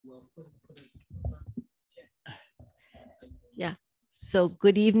Yeah. So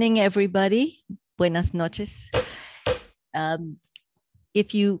good evening, everybody. Buenas noches.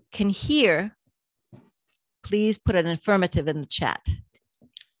 If you can hear, please put an affirmative in the chat.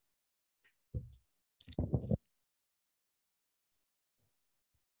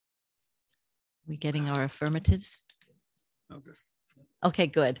 We getting our affirmatives? Okay. Okay,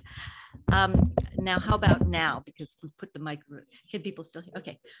 good. Now, how about now? Because we put the mic, can people still hear?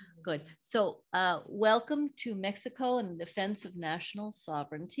 Okay, good. So welcome to Mexico and the Defense of National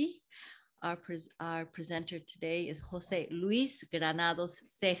Sovereignty. Our presenter today is José Luis Granados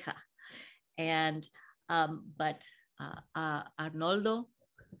Ceja. And, Arnoldo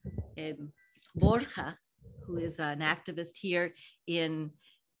Borja, who is an activist here in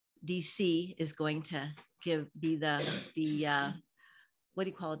DC, is going to be the what do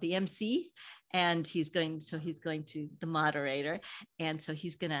you call it, the MC, and he's going to the moderator, and so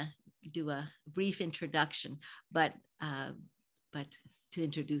he's going to do a brief introduction, but to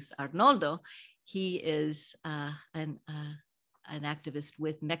introduce Arnoldo, he is an activist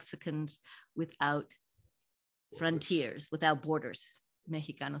with Mexicans Without Frontiers, Without Borders,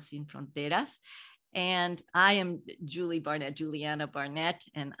 Mexicanos Sin Fronteras. And I am Juliana Barnett,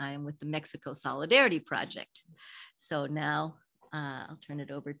 and I am with the Mexico Solidarity Project. So now I'll turn it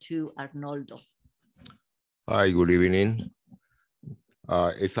over to Arnoldo. Hi, good evening.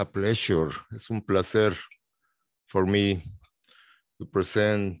 It's a pleasure. Es un placer for me to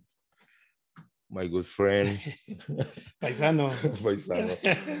present my good friend, Paisano,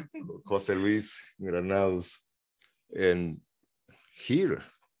 José Luis Granados, and here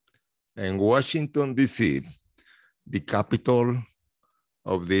in Washington, D.C., the capital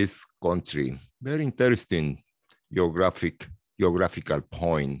of this country. Very interesting geographical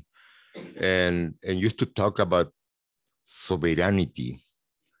point. And used to talk about sovereignty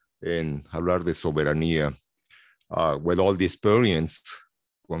and hablar de soberanía. With all the experience,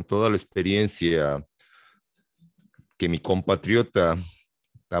 con toda la experiencia que mi compatriota,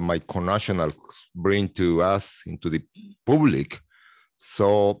 that my connationals bring to us, into the public.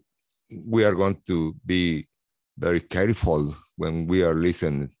 So we are going to be very careful when we are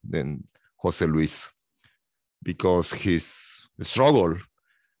listening to José Luis, because his struggle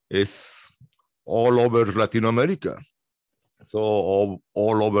is all over Latin America. So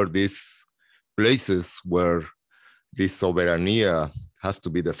all over these places where this soberanía has to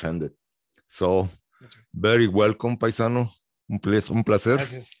be defended. So very welcome, paisano. Un placer.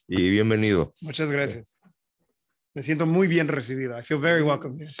 Gracias. Y bienvenido. Muchas gracias. Me siento muy bien recibido. I feel very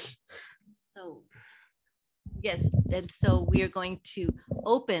welcome here. So, yes, and so we are going to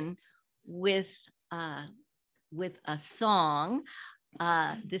open with a song.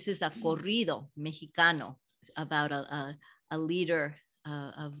 This is a corrido mexicano about a leader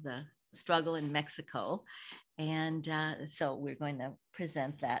of the struggle in Mexico. And so we're going to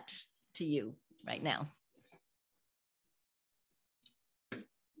present that to you right now.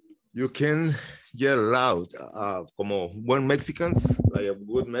 You can yell loud, como buen Mexicans, like a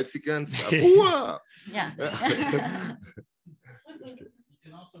good Mexicans. Yeah. You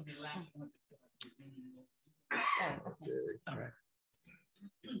can also be loud. All right.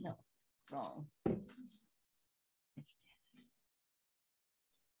 No, wrong.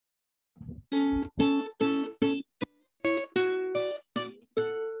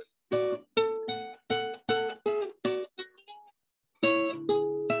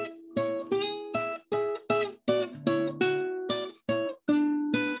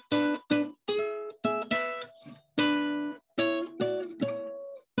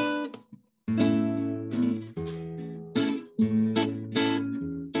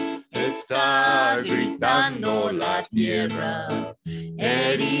 Está gritando la tierra,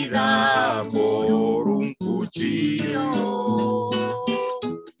 herida por un cuchillo.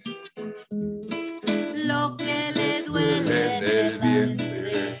 Lo que le duele En el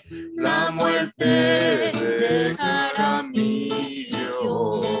vientre, la muerte de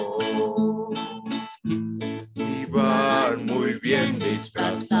Jaramillo. Y van muy bien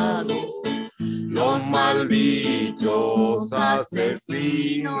disfrazados los malditos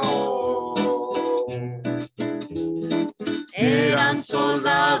asesinos. Eran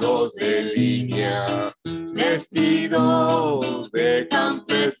soldados de línea, vestidos de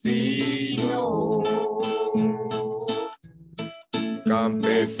campesinos.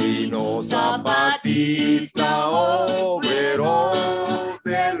 Campesino, zapatista, obrero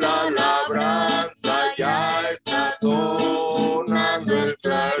de la labranza, ya está sonando el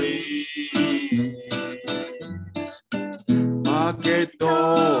clarín. A que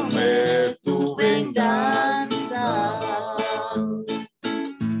tomes tu venganza.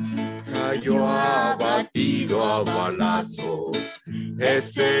 cayó abatido a balazos,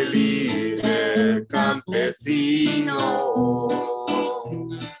 es el líder campesino.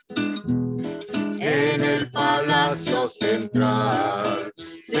 En el Palacio Central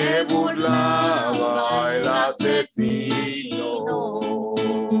se burlaba el asesino.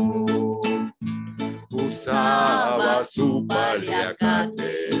 Usaba su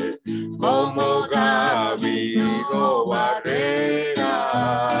paliacate como Gabino Barrera.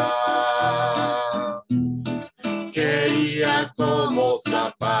 Quería como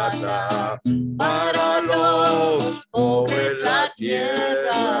Zapata para los pobres la tierra.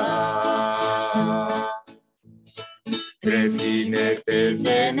 3 jinetes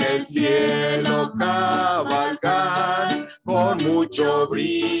en el cielo cabalgan con mucho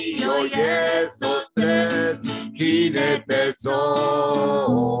brillo y esos 3 jinetes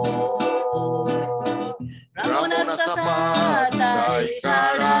son Ramona, Zapata y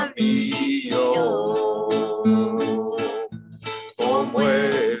Jaramillo. Como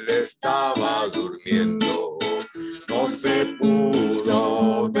él estaba durmiendo, no se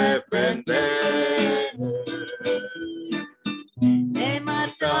pudo defender. Le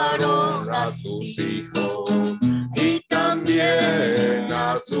mataron a sus hijos y también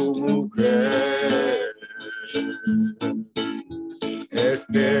a su mujer.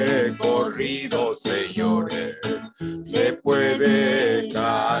 Este corrido, señores, se puede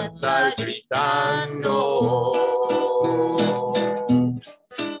cantar gritando,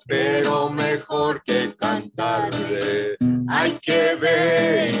 pero mejor que cantarle hay que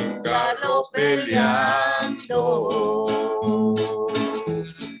vengarlo peleando.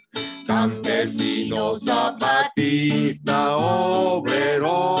 Campesino, zapatista,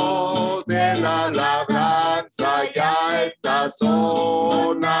 obrero de la labranza, ya está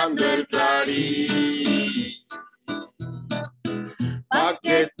sonando el clarín. Pa'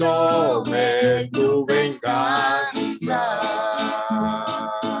 que tomes tu venganza.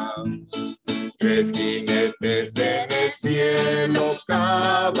 3 jinetes en el cielo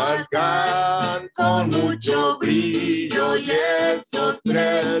cabalgan con mucho brillo y esos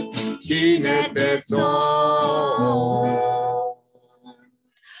 3 jinetes son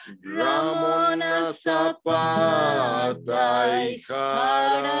Ramona, Zapata y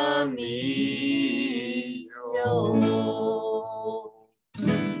Jaramillo.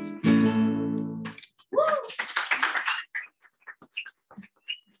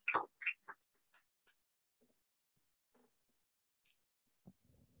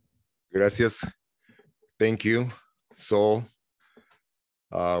 Gracias. Thank you. So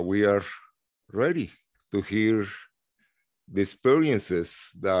we are ready to hear the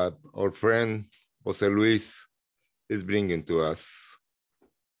experiences that our friend José Luis is bringing to us.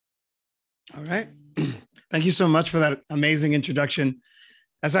 All right. Thank you so much for that amazing introduction.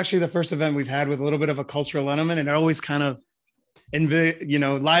 That's actually the first event we've had with a little bit of a cultural element, and it always kind of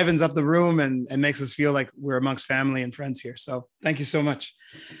livens up the room and makes us feel like we're amongst family and friends here. So thank you so much.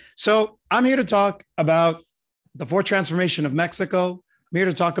 So I'm here to talk about the fourth transformation of Mexico. I'm here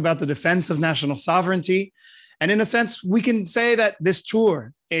to talk about the defense of national sovereignty. And in a sense, we can say that this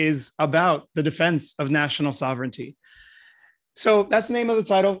tour is about the defense of national sovereignty. So that's the name of the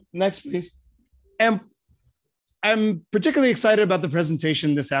title. Next, please. And I'm particularly excited about the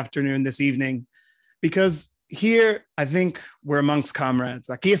presentation this afternoon, this evening, because here, I think we're amongst comrades.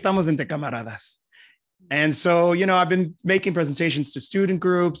 Aquí estamos entre camaradas. And so, I've been making presentations to student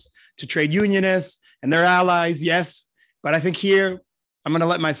groups, to trade unionists and their allies, yes. But I think here, I'm going to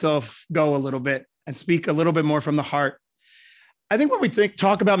let myself go a little bit and speak a little bit more from the heart. I think when we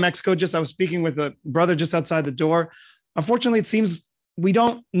talk about Mexico, I was speaking with a brother just outside the door. Unfortunately, it seems we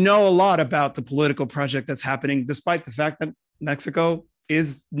don't know a lot about the political project that's happening, despite the fact that Mexico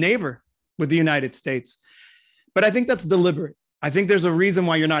is neighbor with the United States. But I think that's deliberate. I think there's a reason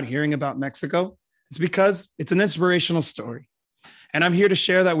why you're not hearing about Mexico. It's because it's an inspirational story. And I'm here to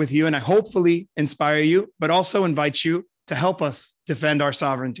share that with you, and I hopefully inspire you, but also invite you to help us defend our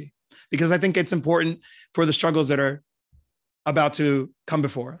sovereignty, because I think it's important for the struggles that are about to come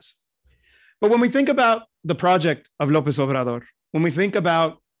before us. But when we think about the project of López Obrador, when we think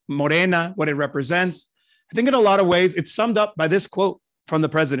about Morena, what it represents, I think in a lot of ways it's summed up by this quote from the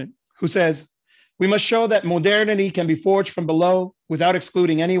president, who says, "We must show that modernity can be forged from below without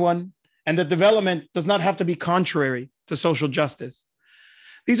excluding anyone, and that development does not have to be contrary to social justice."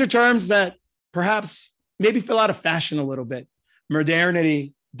 These are terms that perhaps maybe fell out of fashion a little bit.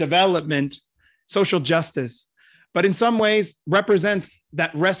 Modernity, development, social justice, but in some ways represents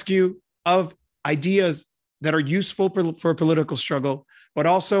that rescue of ideas that are useful for political struggle, but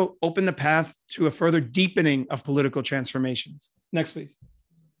also open the path to a further deepening of political transformations. Next, please.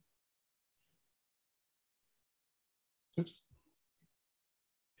 Oops.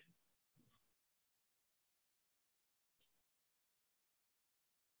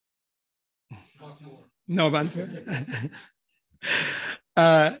 No avance.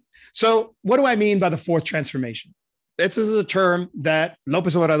 So what do I mean by the fourth transformation? This is a term that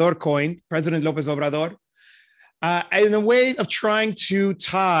López Obrador coined, President López Obrador, in a way of trying to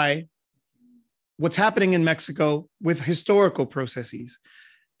tie what's happening in Mexico with historical processes,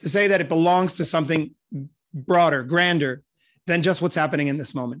 to say that it belongs to something broader, grander than just what's happening in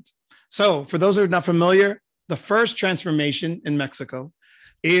this moment. So for those who are not familiar, the first transformation in Mexico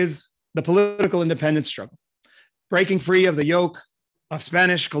is the political independence struggle, breaking free of the yoke of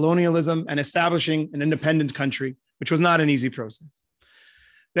Spanish colonialism and establishing an independent country, which was not an easy process.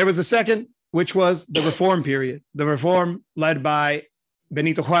 There was a second, which was the reform period, the reform led by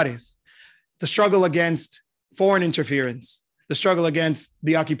Benito Juárez, the struggle against foreign interference, the struggle against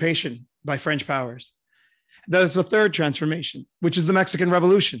the occupation by French powers. There's a third transformation, which is the Mexican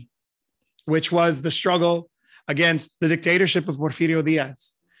Revolution, which was the struggle against the dictatorship of Porfirio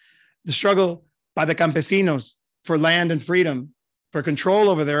Díaz, the struggle by the campesinos for land and freedom, for control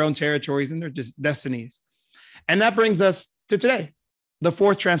over their own territories and their destinies. And that brings us to today, the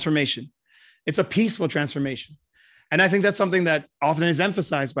fourth transformation. It's a peaceful transformation. And I think that's something that often is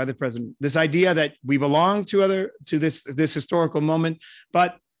emphasized by the president, this idea that we belong to this historical moment,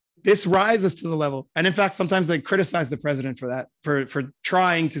 but this rises to the level. And in fact, sometimes they criticize the president for that, for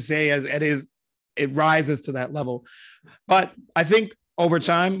trying to say as it rises to that level. But I think over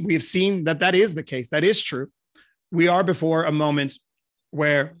time, we have seen that that is the case. That is true. We are before a moment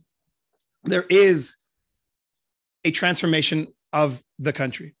where there is a transformation of the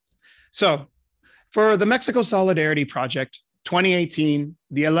country. So for the Mexico Solidarity Project, 2018,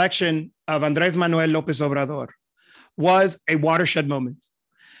 the election of Andrés Manuel López Obrador was a watershed moment.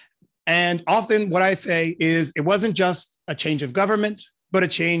 And often what I say is it wasn't just a change of government, but a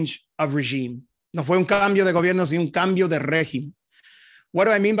change of regime. No fue un cambio de gobierno, sino un cambio de régimen. What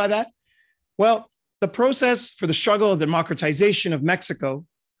do I mean by that? Well, the process for the struggle of democratization of Mexico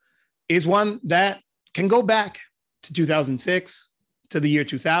is one that can go back to 2006, to the year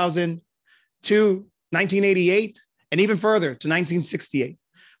 2000, to 1988, and even further to 1968,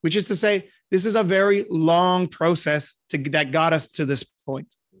 which is to say, this is a very long process that got us to this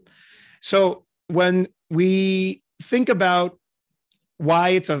point. So when we think about why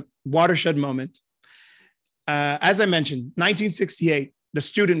it's a watershed moment, as I mentioned, 1968, the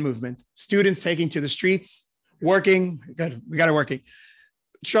student movement, students taking to the streets, working,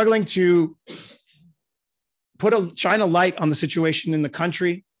 struggling to shine a light on the situation in the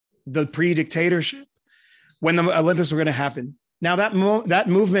country, the pre-dictatorship, when the Olympics were going to happen. Now that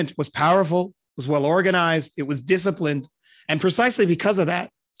movement was powerful, was well organized, it was disciplined, and precisely because of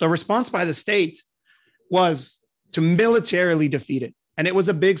that, the response by the state was to militarily defeat it, and it was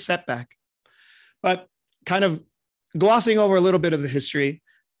a big setback. But kind of glossing over a little bit of the history,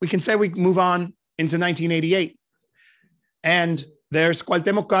 we can say we move on into 1988, and there's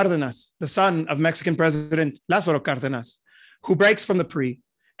Cuauhtémoc Cárdenas, the son of Mexican President Lázaro Cárdenas, who breaks from the PRI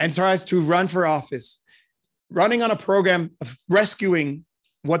and tries to run for office, running on a program of rescuing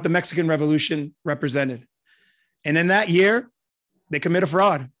what the Mexican Revolution represented. And in that year, they commit a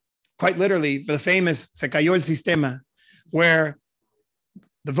fraud, quite literally, the famous Se cayó el sistema, where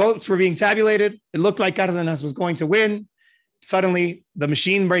the votes were being tabulated. It looked like Cárdenas was going to win. Suddenly, the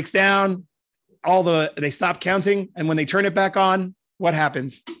machine breaks down. They stop counting. And when they turn it back on, what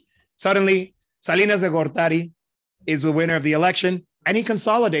happens? Suddenly, Salinas de Gortari is the winner of the election, and he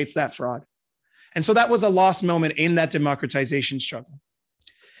consolidates that fraud. And so that was a lost moment in that democratization struggle.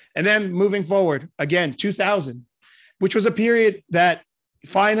 And then moving forward, again, 2000, which was a period that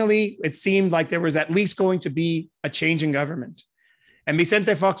finally it seemed like there was at least going to be a change in government. And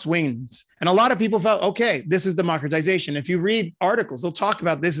Vicente Fox wins. And a lot of people felt, okay, this is democratization. If you read articles, they'll talk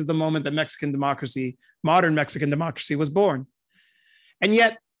about this is the moment that Mexican democracy, modern Mexican democracy was born. And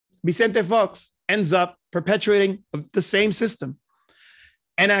yet Vicente Fox ends up perpetuating the same system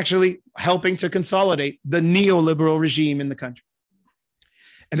and actually helping to consolidate the neoliberal regime in the country.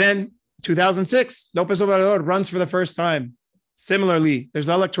 And then 2006, López Obrador runs for the first time. Similarly, there's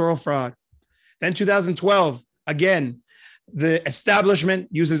electoral fraud. Then 2012, again, the establishment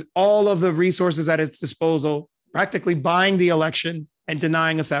uses all of the resources at its disposal, practically buying the election and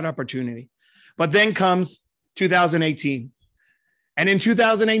denying us that opportunity. But then comes 2018. And in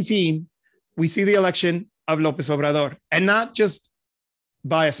 2018, we see the election of López Obrador, and not just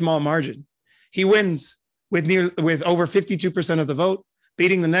by a small margin. He wins with over 52% of the vote,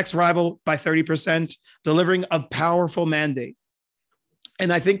 beating the next rival by 30%, delivering a powerful mandate.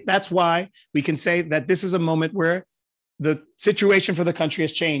 And I think that's why we can say that this is a moment where the situation for the country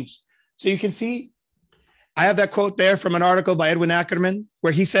has changed. So you can see, I have that quote there from an article by Edwin Ackerman,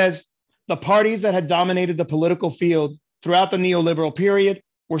 where he says, the parties that had dominated the political field throughout the neoliberal period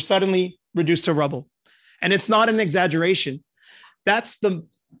were suddenly reduced to rubble. And it's not an exaggeration. That's the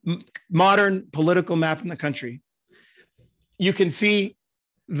modern political map in the country. You can see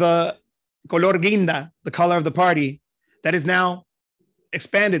the color guinda, the color of the party, that is now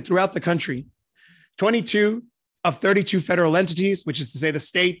expanded throughout the country. 22 of 32 federal entities, which is to say the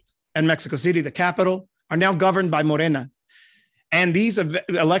state and Mexico City, the capital, are now governed by Morena. And these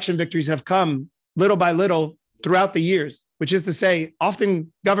election victories have come little by little throughout the years, which is to say,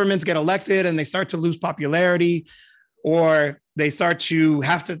 often governments get elected and they start to lose popularity, or they start to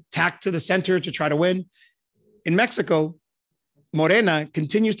have to tack to the center to try to win. In Mexico, Morena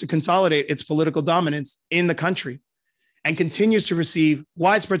continues to consolidate its political dominance in the country and continues to receive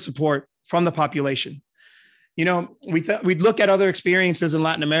widespread support from the population. You know, we'd look at other experiences in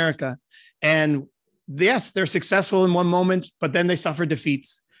Latin America, and yes, they're successful in one moment, but then they suffer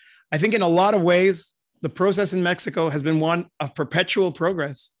defeats. I think in a lot of ways, the process in Mexico has been one of perpetual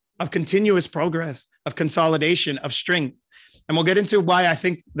progress, of continuous progress, of consolidation, of strength. And we'll get into why I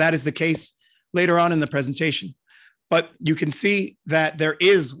think that is the case later on in the presentation. But you can see that there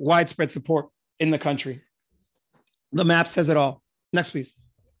is widespread support in the country. The map says it all. Next, please.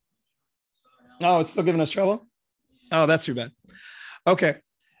 Oh, it's still giving us trouble? Oh, that's too bad. Okay.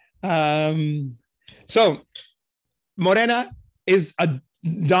 So Morena is a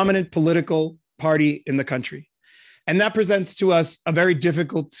dominant political party in the country. And that presents to us a very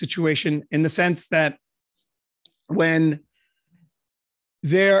difficult situation in the sense that when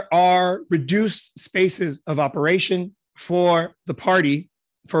there are reduced spaces of operation for the party,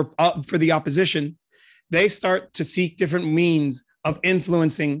 for the opposition, they start to seek different means of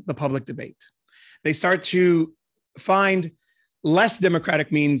influencing the public debate. They start to find less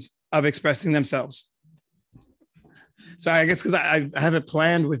democratic means of expressing themselves. So I guess because I have it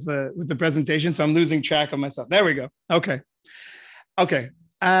planned with the presentation, so I'm losing track of myself. There we go. Okay.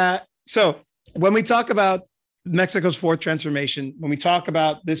 So when we talk about Mexico's fourth transformation, when we talk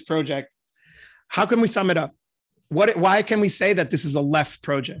about this project, how can we sum it up? Why can we say that this is a left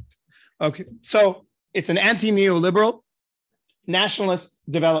project? Okay, so it's an anti-neoliberal nationalist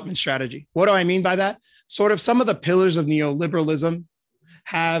development strategy. What do I mean by that? Sort of some of the pillars of neoliberalism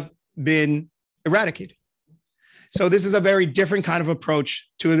have been eradicated. So this is a very different kind of approach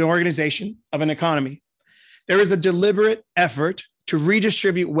to the organization of an economy. There is a deliberate effort to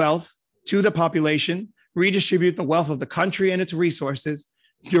redistribute wealth to the population, redistribute the wealth of the country and its resources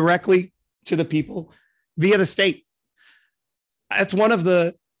directly to the people via the state. That's one of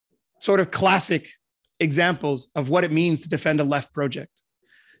the sort of classic examples of what it means to defend a left project,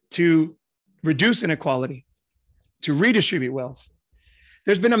 to reduce inequality, to redistribute wealth.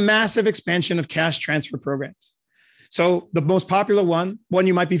 There's been a massive expansion of cash transfer programs. So the most popular one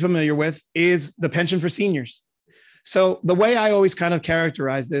you might be familiar with, is the pension for seniors. So the way I always kind of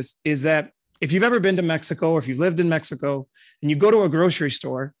characterize this is that if you've ever been to Mexico, or if you've lived in Mexico and you go to a grocery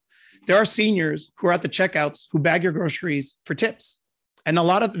store, there are seniors who are at the checkouts who bag your groceries for tips. And a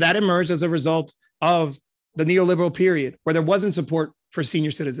lot of that emerged as a result of the neoliberal period where there wasn't support for senior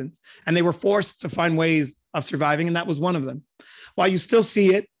citizens and they were forced to find ways of surviving. And that was one of them. While you still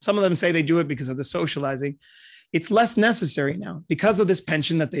see it, some of them say they do it because of the socializing. It's less necessary now because of this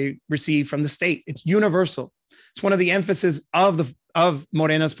pension that they receive from the state. It's universal. It's one of the emphasis of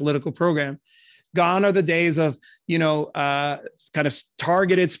Morena's political program. Gone are the days of, kind of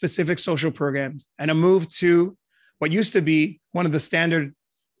targeted specific social programs, and a move to what used to be one of the standard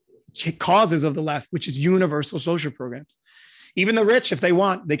causes of the left, which is universal social programs. Even the rich, if they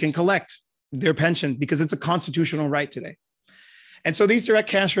want, they can collect their pension because it's a constitutional right today. And so these direct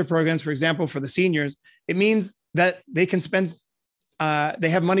cash for programs, for example, for the seniors, it means that they can spend, they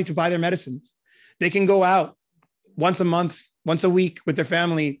have money to buy their medicines. They can go out once a month, once a week with their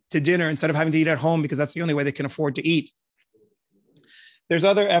family to dinner instead of having to eat at home because that's the only way they can afford to eat. There's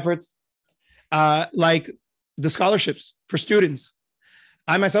other efforts like the scholarships for students.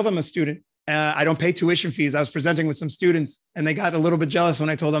 I myself am a student. I don't pay tuition fees. I was presenting with some students and they got a little bit jealous when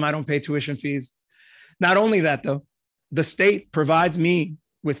I told them I don't pay tuition fees. Not only that though, the state provides me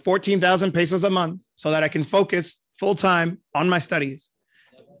with 14,000 pesos a month so that I can focus full time on my studies.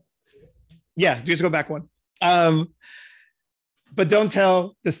 Yeah, just go back one. But don't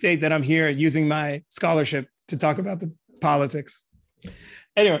tell the state that I'm here using my scholarship to talk about the politics.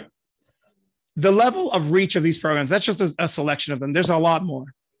 Anyway, the level of reach of these programs, that's just a selection of them. There's a lot more.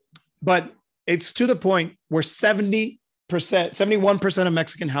 But it's to the point where 70% 71% of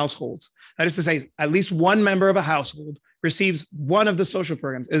Mexican households, that is to say, at least one member of a household receives one of the social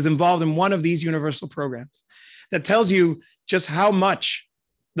programs, is involved in one of these universal programs. That tells you just how much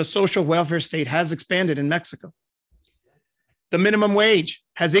the social welfare state has expanded in Mexico. The minimum wage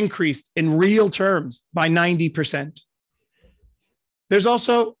has increased in real terms by 90%. There's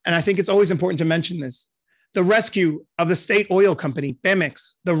also, and I think it's always important to mention this, the rescue of the state oil company,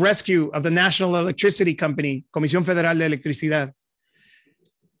 Pemex, the rescue of the national electricity company, Comisión Federal de Electricidad,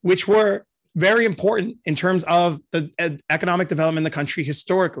 which were very important in terms of the economic development in the country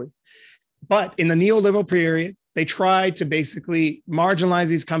historically. But in the neoliberal period, they tried to basically marginalize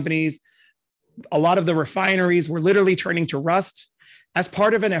these companies. A lot of the refineries were literally turning to rust as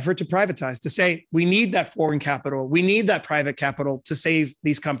part of an effort to privatize, to say, we need that foreign capital, we need that private capital to save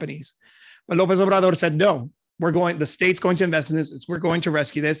these companies. But López Obrador said, no, the state's going to invest in this. We're going to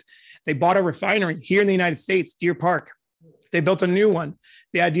rescue this. They bought a refinery here in the United States, Deer Park. They built a new one.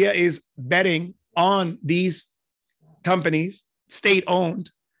 The idea is betting on these companies,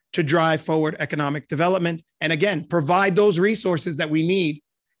 state-owned, to drive forward economic development. And again, provide those resources that we need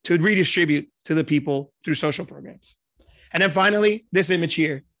to redistribute to the people through social programs. And then finally, this image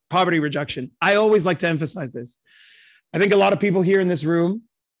here, poverty reduction. I always like to emphasize this. I think a lot of people here in this room,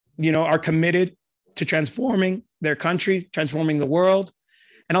 are committed to transforming their country, transforming the world.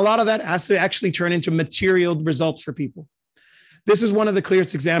 And a lot of that has to actually turn into material results for people. This is one of the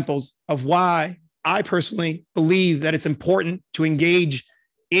clearest examples of why I personally believe that it's important to engage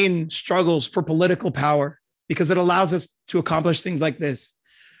in struggles for political power, because it allows us to accomplish things like this.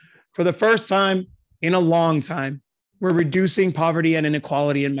 For the first time in a long time, we're reducing poverty and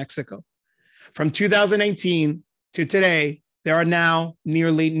inequality in Mexico. From 2018 to today, there are now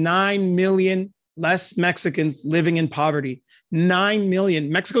nearly 9 million less Mexicans living in poverty. 9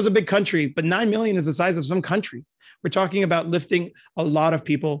 million. Mexico's a big country, but 9 million is the size of some countries. We're talking about lifting a lot of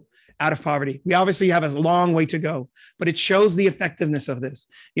people out of poverty. We obviously have a long way to go, but it shows the effectiveness of this.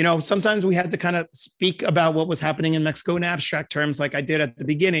 Sometimes we had to kind of speak about what was happening in Mexico in abstract terms, like I did at the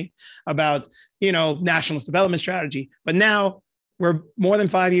beginning about, nationalist development strategy. But now we're more than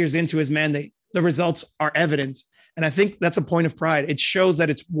 5 years into his mandate. The results are evident. And I think that's a point of pride. It shows that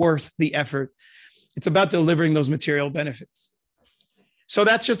it's worth the effort. It's about delivering those material benefits. So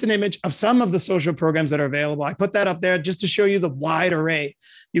that's just an image of some of the social programs that are available. I put that up there just to show you the wide array.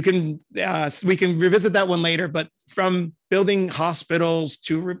 We can revisit that one later, but from building hospitals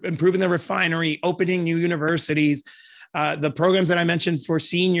to improving the refinery, opening new universities, the programs that I mentioned for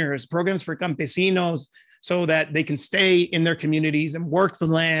seniors, programs for campesinos, so that they can stay in their communities and work the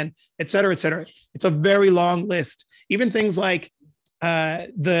land, et cetera, et cetera. It's a very long list. Even things like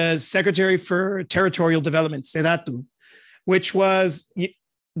the Secretary for Territorial Development, SEDATU, which was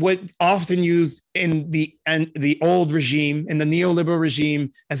what often used in the old regime, in the neoliberal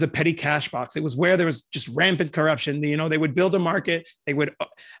regime, as a petty cash box. It was where there was just rampant corruption. They would build a market, they would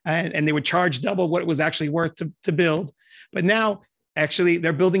charge double what it was actually worth to build. But now, actually,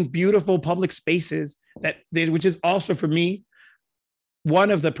 they're building beautiful public spaces which is also, for me, one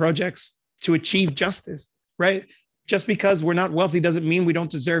of the projects to achieve justice, right? Just because we're not wealthy doesn't mean we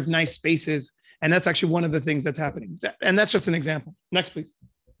don't deserve nice spaces. And that's actually one of the things that's happening. And that's just an example. Next, please.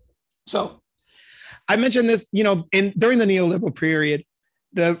 So I mentioned this, during the neoliberal period,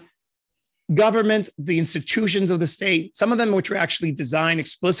 the government, the institutions of the state, some of them which were actually designed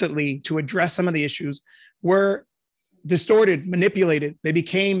explicitly to address some of the issues, were distorted, manipulated. They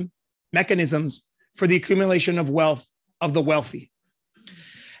became mechanisms for the accumulation of wealth of the wealthy.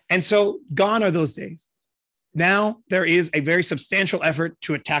 And so gone are those days. Now there is a very substantial effort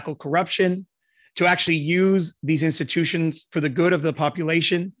to tackle corruption, to actually use these institutions for the good of the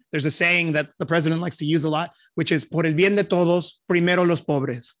population. There's a saying that the president likes to use a lot, which is por el bien de todos, primero los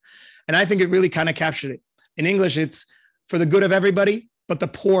pobres. And I think it really kind of captured it. In English, it's for the good of everybody, but the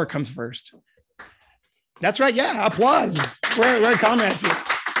poor comes first. That's right. Yeah. Applause. We're comments here.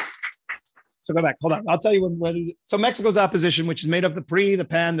 So go back. Hold on. I'll tell you so Mexico's opposition, which is made of the PRI, the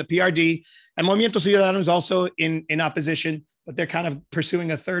PAN, the PRD, and Movimiento Ciudadano is also in opposition, but they're kind of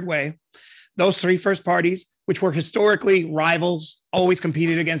pursuing a third way. Those three first parties, which were historically rivals, always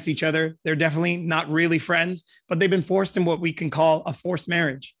competed against each other. They're definitely not really friends, but they've been forced in what we can call a forced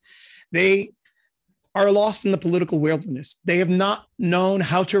marriage. They are lost in the political wilderness. They have not known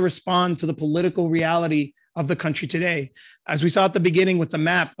how to respond to the political reality of the country today. As we saw at the beginning with the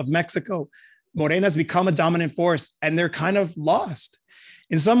map of Mexico, Morena has become a dominant force and they're kind of lost.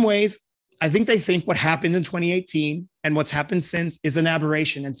 In some ways, I think they think what happened in 2018 and what's happened since is an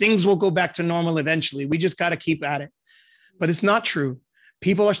aberration and things will go back to normal eventually. We just got to keep at it. But it's not true.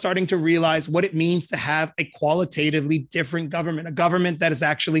 people are starting to realize what it means to have a qualitatively different government, a government that is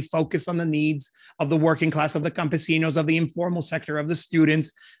actually focused on the needs of the working class, of the campesinos, of the informal sector, of the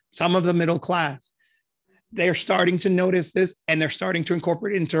students, some of the middle class. They're starting to notice this, and they're starting to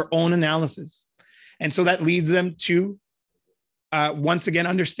incorporate it into their own analysis. And so that leads them to, once again,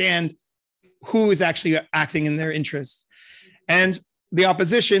 understand who is actually acting in their interests. And the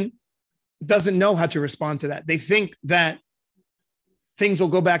opposition doesn't know how to respond to that. They think that things will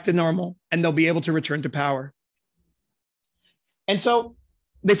go back to normal and they'll be able to return to power. And so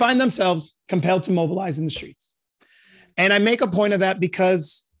they find themselves compelled to mobilize in the streets. And I make a point of that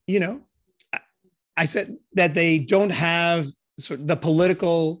because, you know, I said that they don't have sort of the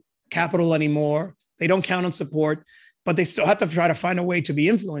political capital anymore. They don't count on support, but they still have to try to find a way to be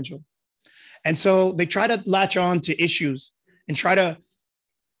influential. And so they try to latch on to issues and try to,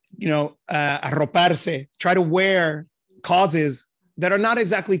 you know, arroparse, try to wear causes that are not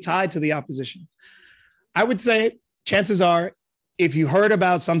exactly tied to the opposition. I would say chances are, if you heard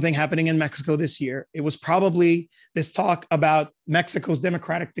about something happening in Mexico this year, it was probably this talk about Mexico's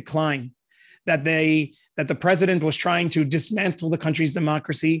democratic decline, that the president was trying to dismantle the country's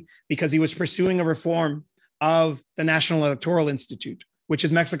democracy because he was pursuing a reform of the National Electoral Institute, which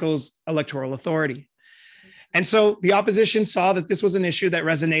is Mexico's electoral authority. And so the opposition saw that this was an issue that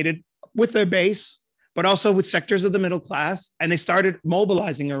resonated with their base, but also with sectors of the middle class, and they started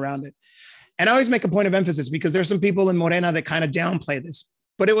mobilizing around it. And I always make a point of emphasis because there's some people in Morena that kind of downplay this,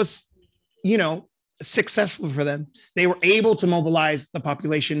 but it was, you know, successful for them. They were able to mobilize the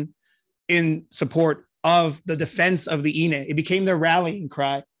population in support of the defense of the INE. It became their rallying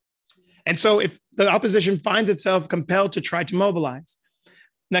cry. And so if the opposition finds itself compelled to try to mobilize,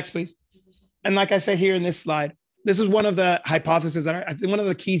 next, please. And like I say here in this slide, this is one of the hypotheses that I think one of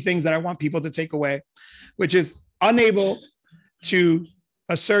the key things that I want people to take away, which is unable to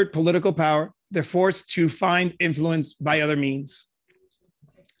assert political power, they're forced to find influence by other means.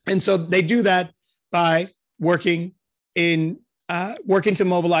 And so they do that by working to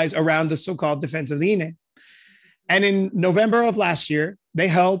mobilize around the so-called defense of the INE. And in November of last year, they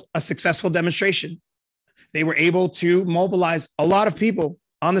held a successful demonstration. They were able to mobilize a lot of people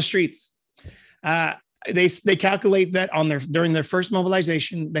on the streets. They calculate that during their first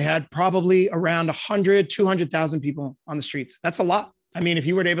mobilization, they had probably around 100, 200,000 people on the streets. That's a lot. I mean, if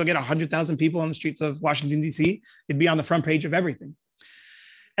you were able to get 100,000 people on the streets of Washington, D.C., it'd be on the front page of everything.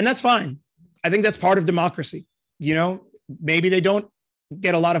 And that's fine. I think that's part of democracy. You know, maybe they don't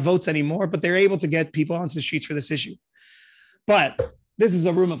get a lot of votes anymore, but they're able to get people onto the streets for this issue. But this is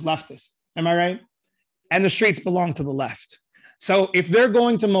a room of leftists. Am I right? And the streets belong to the left. So if they're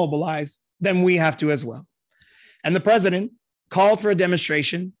going to mobilize, then we have to as well. And the president called for a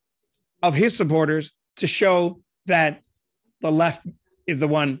demonstration of his supporters to show that the left is the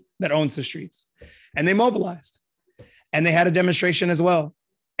one that owns the streets. And they mobilized. And they had a demonstration as well.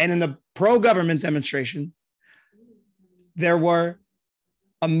 And in the pro-government demonstration, there were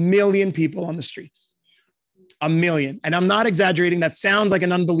 1 million people on the streets. 1 million. And I'm not exaggerating. That sounds like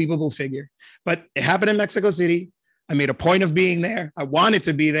an unbelievable figure. But it happened in Mexico City. I made a point of being there. I wanted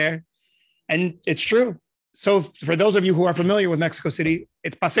to be there. And it's true. So for those of you who are familiar with Mexico City,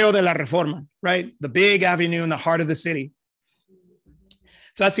 it's Paseo de la Reforma, right? The big avenue in the heart of the city.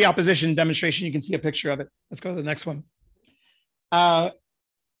 So that's the opposition demonstration. You can see a picture of it. Let's go to the next one.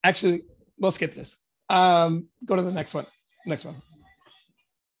 Actually, we'll skip this. Go to the next one. Next one.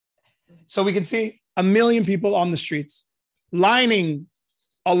 So we can see 1 million people on the streets lining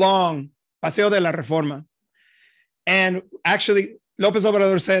along Paseo de la Reforma. And actually, López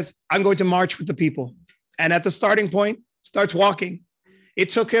Obrador says, I'm going to march with the people. And at the starting point, starts walking. It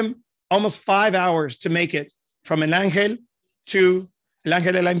took him almost 5 hours to make it from El Ángel to El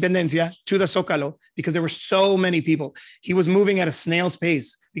Ángel de la Independencia to the Zócalo because there were so many people. He was moving at a snail's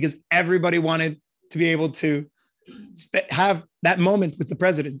pace because everybody wanted to be able to have that moment with the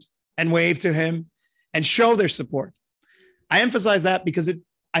president and wave to him and show their support. I emphasize that because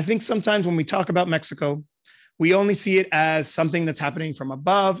I think sometimes when we talk about Mexico, we only see it as something that's happening from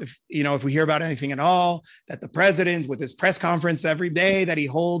above. If we hear about anything at all, that the president with his press conference every day that he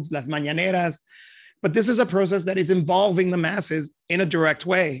holds, las mañaneras, but this is a process that is involving the masses in a direct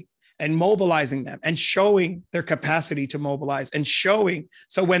way and mobilizing them and showing their capacity to mobilize and showing.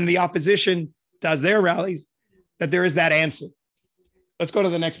 So when the opposition does their rallies, that there is that answer. Let's go to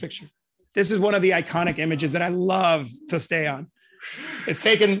the next picture. This is one of the iconic images that I love to stay on. It's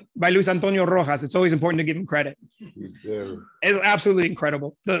taken by Luis Antonio Rojas. It's always important to give him credit. It's absolutely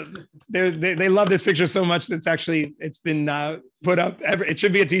incredible. They love this picture so much that it's been put up. It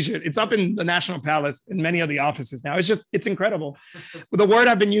should be a t-shirt. It's up in the National Palace in many of the offices now. It's incredible. The word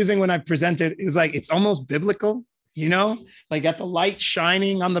I've been using when I presented is like, it's almost biblical, you know, like got the light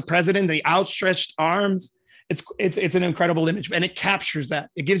shining on the president, the outstretched arms. It's an incredible image, and it captures that.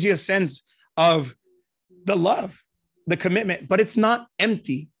 It gives you a sense of the love, the commitment, but it's not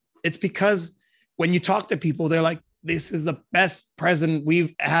empty. It's because when you talk to people, they're like, this is the best president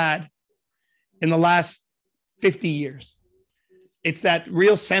we've had in the last 50 years. It's that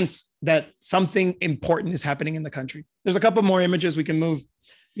real sense that something important is happening in the country. There's a couple more images we can move.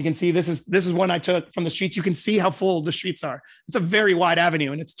 You can see this is one I took from the streets. You can see how full the streets are. It's a very wide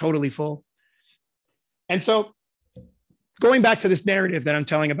avenue and it's totally full. And so going back to this narrative that I'm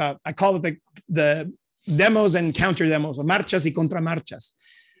telling about, I call it the demos and counter demos, or marchas y contramarchas.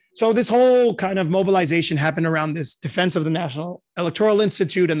 So this whole kind of mobilization happened around this defense of the National Electoral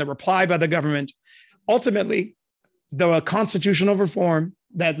Institute and the reply by the government. Ultimately, the constitutional reform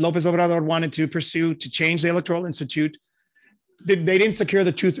that López Obrador wanted to pursue to change the Electoral Institute, they didn't secure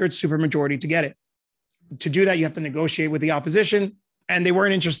the 2/3 supermajority to get it. To do that, you have to negotiate with the opposition, and they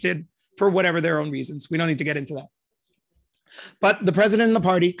weren't interested for whatever their own reasons. We don't need to get into that. But the president and the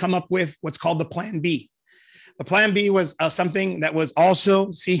party come up with what's called the Plan B. The Plan B was something that was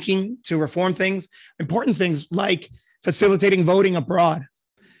also seeking to reform things, important things like facilitating voting abroad,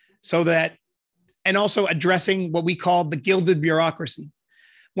 so that, and also addressing what we call the gilded bureaucracy.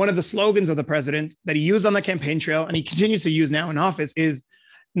 One of the slogans of the president that he used on the campaign trail, and he continues to use now in office, is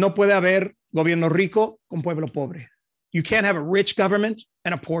 "No puede haber gobierno rico con pueblo pobre." You can't have a rich government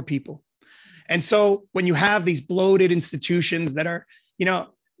and a poor people. And so when you have these bloated institutions that are, you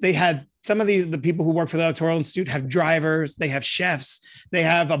know, they had some of the people who work for the Electoral Institute have drivers, they have chefs, they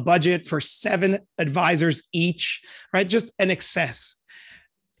have a budget for 7 advisors each, right? Just an excess.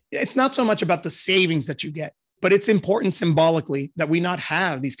 It's not so much about the savings that you get, but it's important symbolically that we not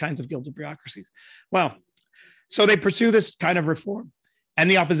have these kinds of gilded bureaucracies. Well, so they pursue this kind of reform. And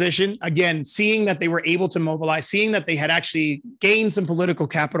the opposition, again, seeing that they were able to mobilize, seeing that they had actually gained some political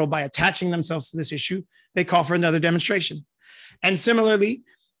capital by attaching themselves to this issue, they call for another demonstration. And similarly,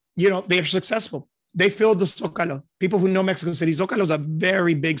 you know, they are successful. They filled the Zócalo. People who know Mexico City, Zócalo is a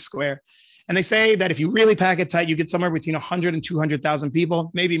very big square. And they say that if you really pack it tight, you get somewhere between 100 and 200,000 people,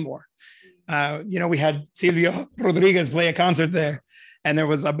 maybe more. You know, we had Silvio Rodriguez play a concert there, and there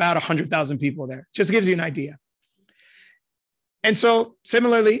was about 100,000 people there. Just gives you an idea. And so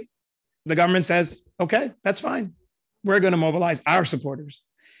similarly, the government says, okay, that's fine. We're going to mobilize our supporters.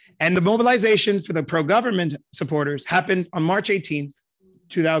 And the mobilization for the pro-government supporters happened on March 18th,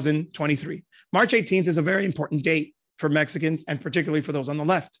 2023. March 18th is a very important date for Mexicans, and particularly for those on the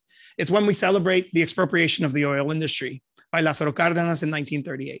left. It's when we celebrate the expropriation of the oil industry by Lázaro Cárdenas in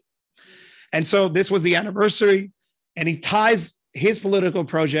 1938. And so this was the anniversary, and he ties his political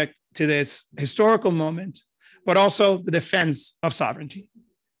project to this historical moment, but also the defense of sovereignty.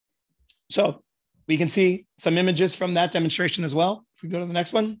 So we can see some images from that demonstration as well. If we go to the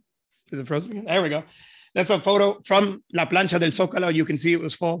next one, is it frozen? There we go. That's a photo from La Plancha del Zócalo. You can see it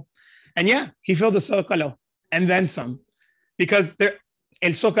was full. And yeah, he filled the Zócalo and then some, because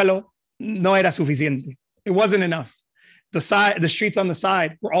el Zócalo no era suficiente. It wasn't enough. The streets on the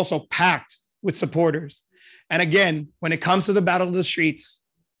side were also packed with supporters. And again, when it comes to the battle of the streets,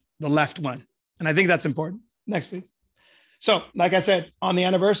 the left won. And I think that's important. Next, please. So, like I said, on the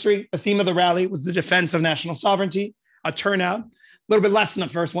anniversary, the theme of the rally was the defense of national sovereignty, a turnout, a little bit less than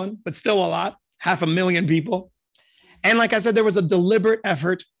the first one, but still a lot, 500,000 people. And like I said, there was a deliberate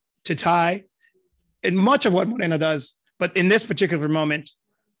effort to tie, in much of what Morena does, but in this particular moment,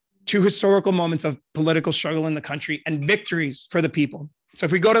 2 historical moments of political struggle in the country and victories for the people. So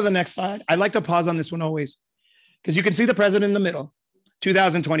if we go to the next slide, I'd like to pause on this one always, because you can see the president in the middle,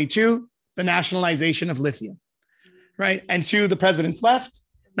 2022, the nationalization of lithium, right? And to the president's left,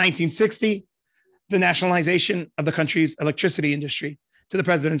 1960, the nationalization of the country's electricity industry. To the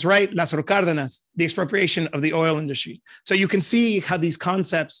president's right, Lázaro Cárdenas, the expropriation of the oil industry. So you can see how these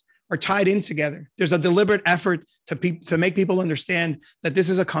concepts are tied in together. There's a deliberate effort to make people understand that this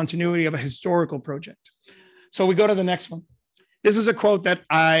is a continuity of a historical project. So we go to the next one. This is a quote that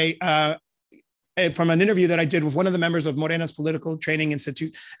from an interview that I did with one of the members of Morena's Political Training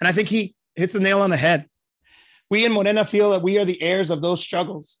Institute. And I think he hits the nail on the head. We in Morena feel that we are the heirs of those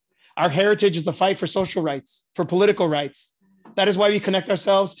struggles. Our heritage is the fight for social rights, for political rights. That is why we connect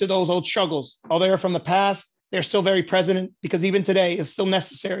ourselves to those old struggles. Although they are from the past, they're still very present, because even today it's still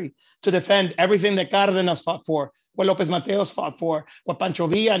necessary to defend everything that Cárdenas fought for what López Mateos fought for, what Pancho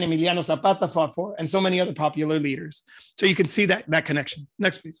Villa and Emiliano Zapata fought for, and so many other popular leaders. So you can see that connection.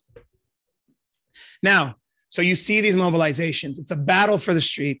 Next, please. Now, so you see these mobilizations. It's a battle for the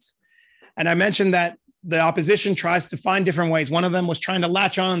streets. And I mentioned that the opposition tries to find different ways. One of them was trying to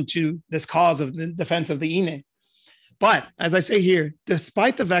latch on to this cause of the defense of the INE. But as I say here,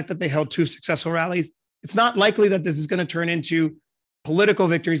 despite the fact that they held 2 successful rallies, it's not likely that this is going to turn into political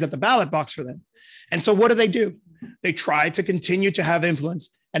victories at the ballot box for them. And so what do? They try to continue to have influence.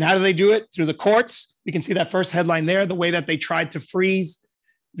 And how do they do it? Through the courts. We can see that first headline there, the way that they tried to freeze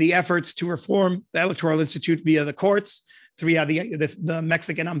the efforts to reform the Electoral Institute via the courts, via the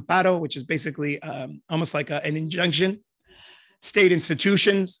Mexican amparo, which is basically almost like an injunction. State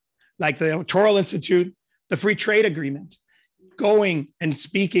institutions like the Electoral Institute, the Free Trade Agreement, going and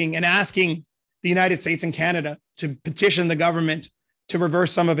speaking and asking the United States and Canada to petition the government to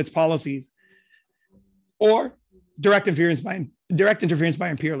reverse some of its policies, or direct interference by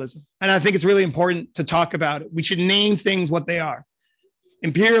imperialism. And I think it's really important to talk about it. We should name things what they are.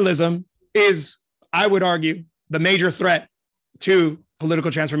 Imperialism is, I would argue, the major threat to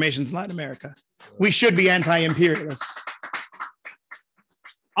political transformations in Latin America. We should be anti-imperialists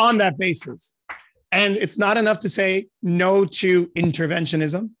on that basis. And it's not enough to say no to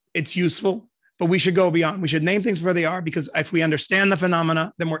interventionism. It's useful, but we should go beyond. We should name things where they are, because if we understand the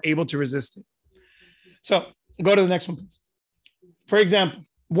phenomena, then we're able to resist it. So go to the next one, please. For example,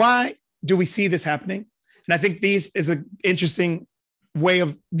 why do we see this happening? And I think this is an interesting way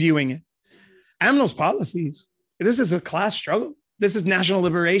of viewing it. AMLO's policies, this is a class struggle. This is national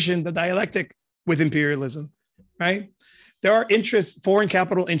liberation, the dialectic with imperialism, right? There are interests, foreign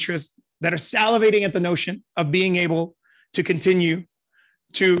capital interests, that are salivating at the notion of being able to continue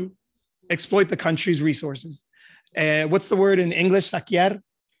to exploit the country's resources. What's the word in English? Saquear?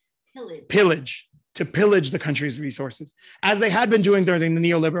 Pillage. To pillage the country's resources, as they had been doing during the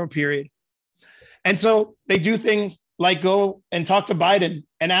neoliberal period. And so they do things like go and talk to Biden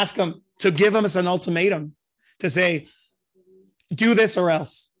and ask him to give us an ultimatum to say, do this or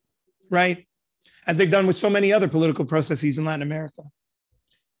else, right? As they've done with so many other political processes in Latin America.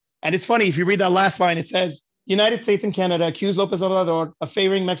 And it's funny, if you read that last line, it says, United States and Canada accuse López Obrador of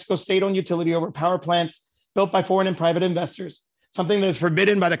favoring Mexico's state-owned utility over power plants built by foreign and private investors, something that is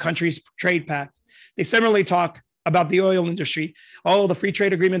forbidden by the country's trade pact. They similarly talk about the oil industry. Oh, the free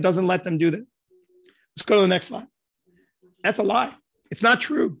trade agreement doesn't let them do that. Let's go to the next slide. That's a lie. It's not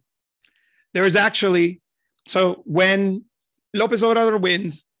true. There is actually, so when López Obrador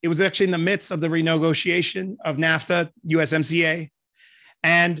wins, it was actually in the midst of the renegotiation of NAFTA, USMCA,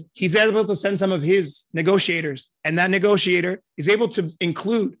 and he's able to send some of his negotiators, and that negotiator is able to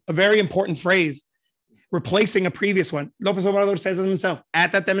include a very important phrase, replacing a previous one. López Obrador says it himself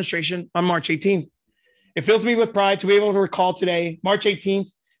at that demonstration on March 18th. It fills me with pride to be able to recall today, March 18th,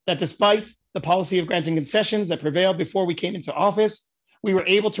 that despite the policy of granting concessions that prevailed before we came into office, we were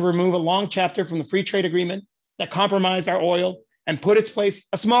able to remove a long chapter from the free trade agreement that compromised our oil and put its place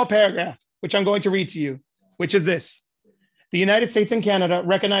a small paragraph, which I'm going to read to you, which is this. The United States and Canada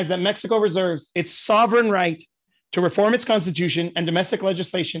recognize that Mexico reserves its sovereign right to reform its constitution and domestic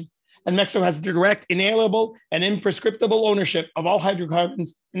legislation, and Mexico has direct, inalienable, and imprescriptible ownership of all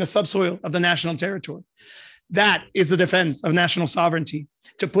hydrocarbons in the subsoil of the national territory. That is the defense of national sovereignty,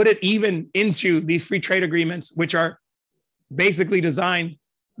 to put it even into these free trade agreements, which are basically designed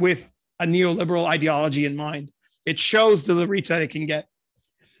with a neoliberal ideology in mind. It shows the reach that it can get.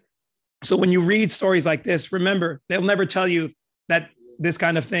 So when you read stories like this, remember, they'll never tell you that this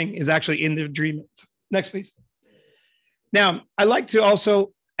kind of thing is actually in the agreement. Next, please. Now, I like to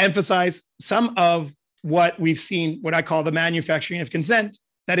also emphasize some of what we've seen, what I call the manufacturing of consent,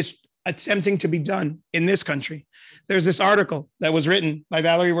 that is attempting to be done in this country. There's this article that was written by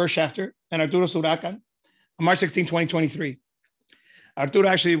Valerie Wershafter and Arturo Suracan on March 16, 2023. Arturo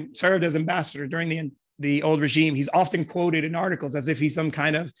actually served as ambassador during the old regime. He's often quoted in articles as if he's some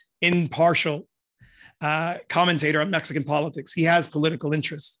kind of impartial commentator on Mexican politics. He has political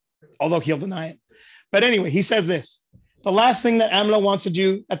interests, although he'll deny it. But anyway, he says this: the last thing that AMLO wants to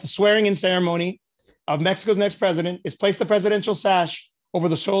do at the swearing-in ceremony of Mexico's next president is place the presidential sash over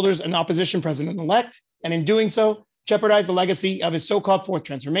the shoulders of an opposition president-elect, and in doing so, jeopardize the legacy of his so-called fourth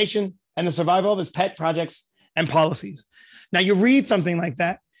transformation and the survival of his pet projects and policies. Now, you read something like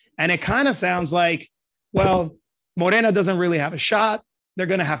that, and it kind of sounds like, well, Morena doesn't really have a shot. They're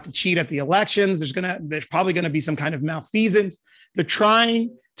going to have to cheat at the elections. There's probably going to be some kind of malfeasance. They're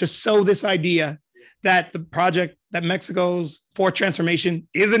trying to sow this idea that the project, that Mexico's fourth transformation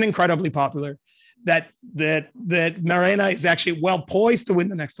isn't incredibly popular, that Morena is actually well poised to win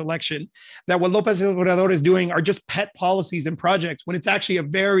the next election, that what López Obrador is doing are just pet policies and projects when it's actually a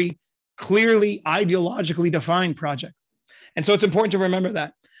very clearly ideologically defined project. And so it's important to remember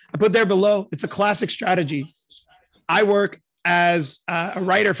that. I put there below, it's a classic strategy. I work as a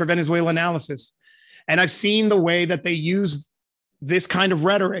writer for Venezuela Analysis, and I've seen the way that they use this kind of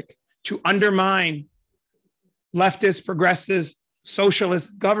rhetoric to undermine leftist, progressive,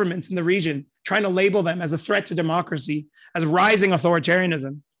 socialist governments in the region, trying to label them as a threat to democracy, as rising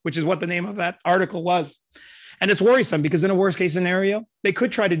authoritarianism, which is what the name of that article was. And it's worrisome because in a worst case scenario, they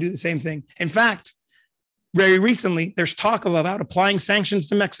could try to do the same thing. In fact, very recently, there's talk about applying sanctions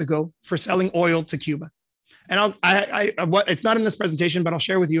to Mexico for selling oil to Cuba. And it's not in this presentation, but I'll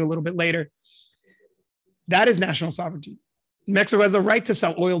share with you a little bit later. That is national sovereignty. Mexico has the right to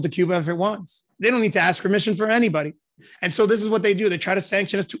sell oil to Cuba if it wants. They don't need to ask permission for anybody. And so this is what they do. They try to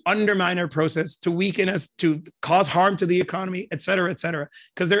sanction us to undermine our process, to weaken us, to cause harm to the economy, et cetera,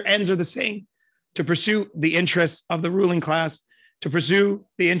 because their ends are the same: to pursue the interests of the ruling class, to pursue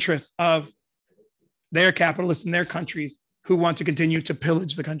the interests of their capitalists in their countries who want to continue to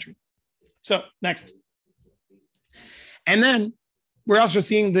pillage the country. So next. And then we're also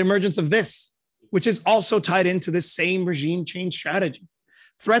seeing the emergence of this, which is also tied into this same regime change strategy: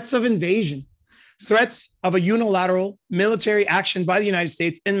 threats of invasion, threats of a unilateral military action by the United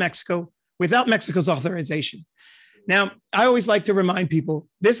States in Mexico without Mexico's authorization. Now, I always like to remind people,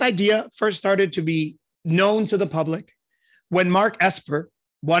 this idea first started to be known to the public when Mark Esper,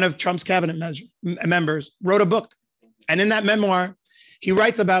 one of Trump's cabinet members, wrote a book. And in that memoir, he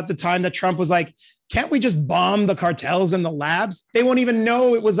writes about the time that Trump was like, can't we just bomb the cartels and the labs? They won't even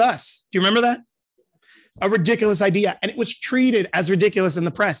know it was us. Do you remember that? A ridiculous idea. And it was treated as ridiculous in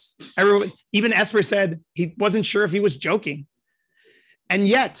the press. Everyone, even Esper said he wasn't sure if he was joking. And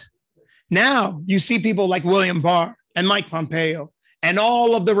yet now you see people like William Barr and Mike Pompeo and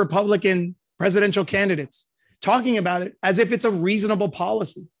all of the Republican presidential candidates talking about it as if it's a reasonable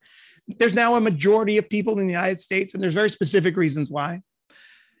policy. There's now a majority of people in the United States, and there's very specific reasons why,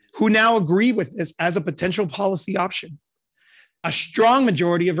 who now agree with this as a potential policy option. A strong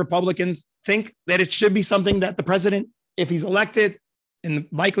majority of Republicans think that it should be something that the president, if he's elected, and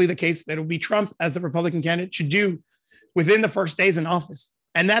likely the case that it will be Trump as the Republican candidate, should do within the first days in office.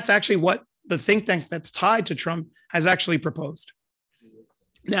 And that's actually what the think tank that's tied to Trump has actually proposed.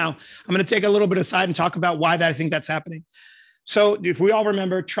 Now, I'm going to take a little bit aside and talk about why I think that's happening. So if we all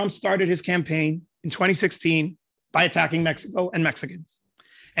remember, Trump started his campaign in 2016 by attacking Mexico and Mexicans.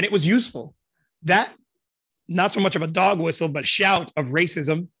 And it was useful. That, not so much of a dog whistle, but shout of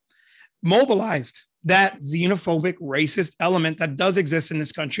racism, mobilized that xenophobic, racist element that does exist in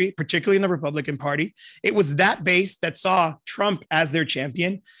this country, particularly in the Republican Party. It was that base that saw Trump as their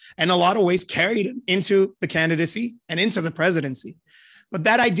champion and in a lot of ways carried him into the candidacy and into the presidency. But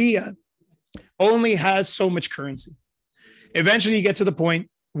that idea only has so much currency. Eventually you get to the point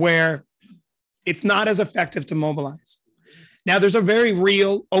where it's not as effective to mobilize. Now, there's a very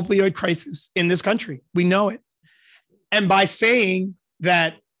real opioid crisis in this country. We know it. And by saying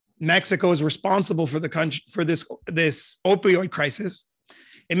that Mexico is responsible for the country, for this opioid crisis,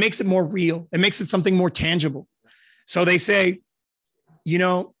 it makes it more real. It makes it something more tangible. So they say, you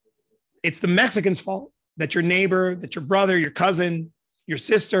know, it's the Mexicans' fault that your neighbor, that your brother, your cousin, your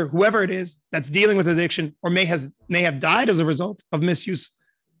sister, whoever it is that's dealing with addiction or may have died as a result of misuse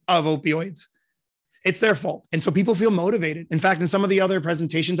of opioids. It's their fault. And so people feel motivated. In fact, in some of the other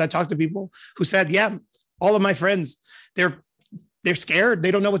presentations, I talked to people who said, yeah, all of my friends, they're scared. They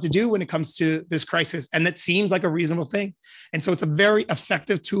don't know what to do when it comes to this crisis. And that seems like a reasonable thing. And so it's a very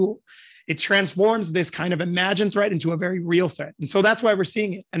effective tool. It transforms this kind of imagined threat into a very real threat. And so that's why we're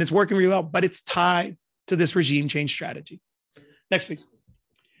seeing it. And it's working really well, but it's tied to this regime change strategy. Next, please.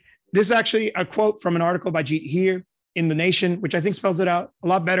 This is actually a quote from an article by Jeet here in The Nation, which I think spells it out a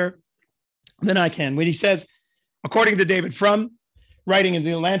lot better than I can, when he says, according to David Frum, writing in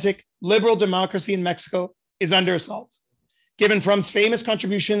The Atlantic, liberal democracy in Mexico is under assault. Given Frum's famous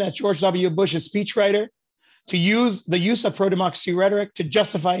contribution as George W. Bush's speechwriter to use the use of pro-democracy rhetoric to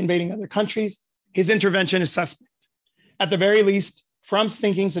justify invading other countries, his intervention is suspect. At the very least, Frum's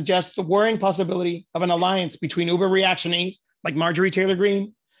thinking suggests the worrying possibility of an alliance between uber reactionaries like Marjorie Taylor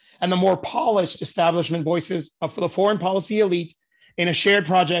Greene and the more polished establishment voices of the foreign policy elite in a shared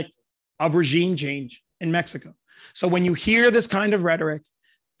project of regime change in Mexico. So when you hear this kind of rhetoric,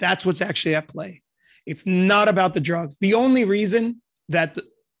 that's what's actually at play. It's not about the drugs. The only reason that the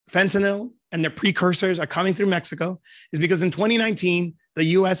fentanyl and their precursors are coming through Mexico is because in 2019, the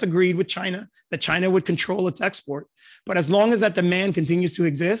US agreed with China that China would control its export. But as long as that demand continues to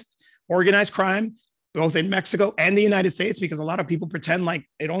exist, organized crime, both in Mexico and the United States, because a lot of people pretend like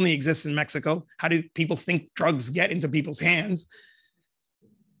it only exists in Mexico. How do people think drugs get into people's hands?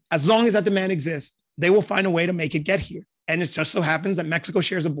 As long as that demand exists, they will find a way to make it get here. And it just so happens that Mexico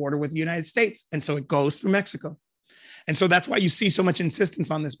shares a border with the United States. And so it goes through Mexico. And so that's why you see so much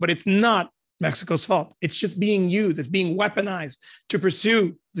insistence on this, but it's not Mexico's fault. It's just being used. It's being weaponized to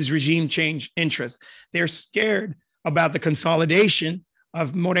pursue this regime change interest. They're scared about the consolidation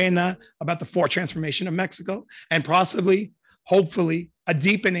of Morena, about the forced transformation of Mexico, and possibly, hopefully, a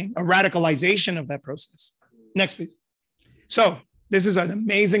deepening, a radicalization of that process. Next, please. So this is an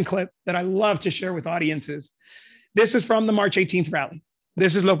amazing clip that I love to share with audiences. This is from the March 18th rally.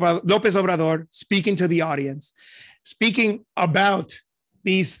 This is López Obrador speaking to the audience, speaking about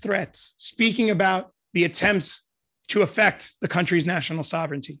these threats, speaking about the attempts to affect the country's national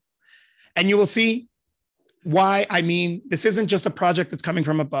sovereignty. And you will see why I mean this isn't just a project that's coming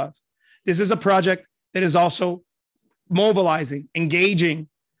from above. This is a project that is also mobilizing, engaging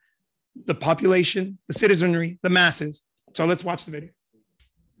the population, the citizenry, the masses. So let's watch the video.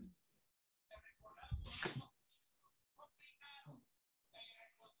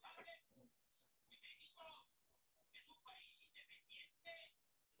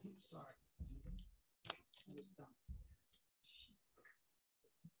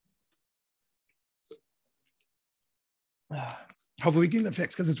 Hopefully we get the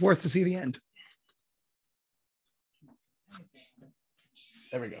fix because it's worth to see the end.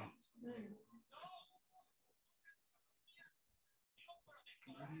 There we go.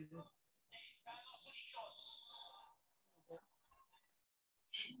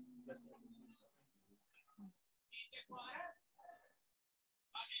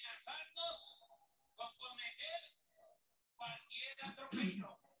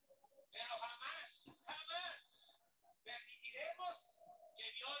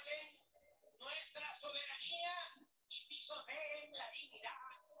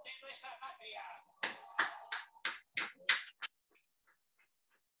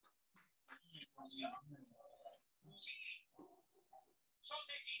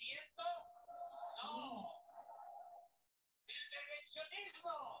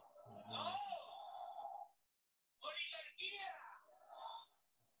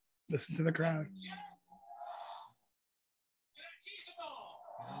 Listen to the crowd.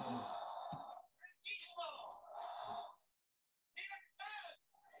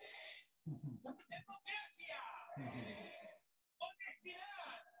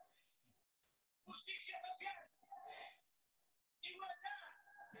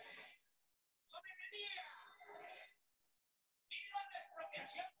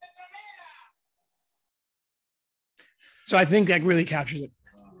 So I think that really captures it.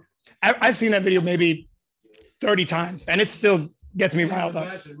 I've seen that video maybe 30 times, and it still gets me riled up.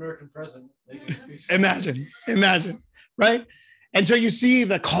 Imagine American president. Imagine, right? And so you see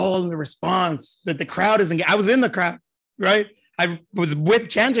the call and the response that the crowd is engaged. I was in the crowd, right? I was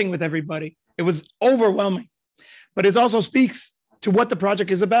chanting with everybody. It was overwhelming, but it also speaks to what the project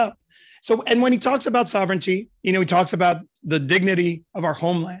is about. So, and when he talks about sovereignty, he talks about the dignity of our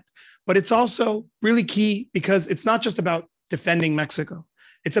homeland, but it's also really key because it's not just about defending Mexico.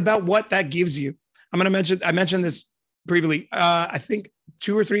 It's about what that gives you. I mentioned this briefly, I think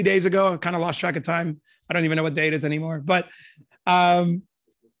 2 or 3 days ago. I kind of lost track of time. I don't even know what day it is anymore. But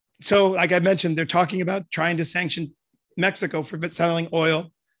so like I mentioned, they're talking about trying to sanction Mexico for selling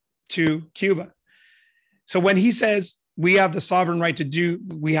oil to Cuba. So when he says we have the sovereign right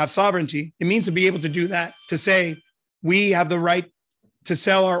we have sovereignty, it means to be able to do that, to say we have the right to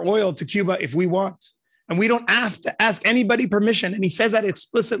sell our oil to Cuba if we want. And we don't have to ask anybody permission. And he says that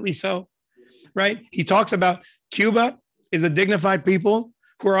explicitly so, right? He talks about Cuba is a dignified people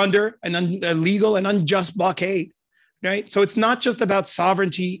who are under an illegal and unjust blockade, right? So it's not just about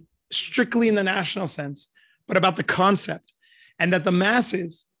sovereignty strictly in the national sense, but about the concept, and that the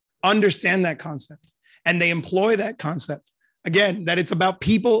masses understand that concept and they employ that concept. Again, that it's about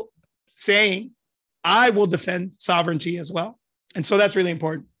people saying, I will defend sovereignty as well. And so that's really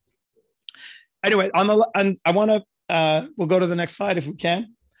important. Anyway, I want to, we'll go to the next slide if we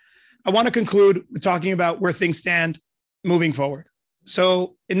can. I want to conclude with talking about where things stand moving forward.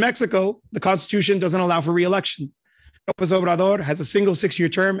 So in Mexico, the Constitution doesn't allow for re-election. López Obrador has a single 6-year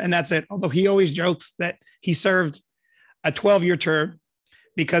term, and that's it. Although he always jokes that he served a 12-year term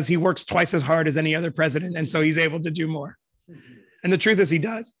because he works twice as hard as any other president, and so he's able to do more. And the truth is he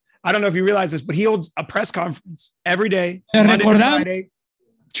does. I don't know if you realize this, but he holds a press conference every day, Monday to Friday,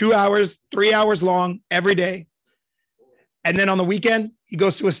 2 hours, 3 hours long every day. And then on the weekend, he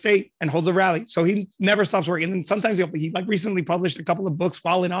goes to a state and holds a rally. So he never stops working. And then sometimes he like recently published a couple of books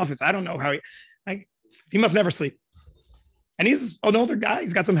while in office. I don't know how he must never sleep. And he's an older guy.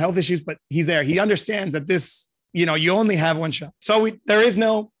 He's got some health issues, but he's there. He understands that this, you know, you only have one shot. So there is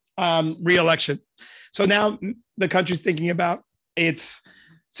no re-election. So now the country's thinking about its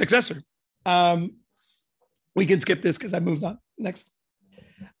successor. We can skip this because I moved on. Next.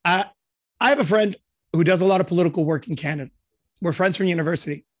 I have a friend who does a lot of political work in Canada. We're friends from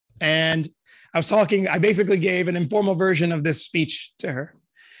university. And I basically gave an informal version of this speech to her.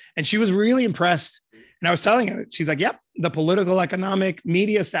 And she was really impressed. And I was telling her, she's like, yep, the political, economic,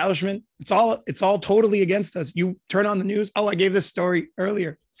 media establishment, it's all totally against us. You turn on the news. Oh, I gave this story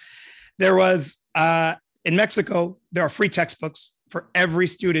earlier. There was, in Mexico, there are free textbooks for every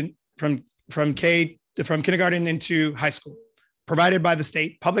student from kindergarten into high school, provided by the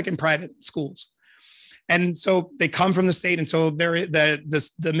state, public and private schools. And so they come from the state. And so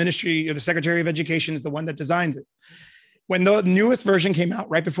the ministry or the Secretary of Education is the one that designs it. When the newest version came out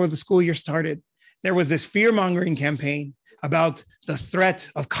right before the school year started, there was this fear-mongering campaign about the threat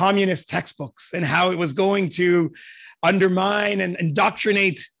of communist textbooks and how it was going to undermine and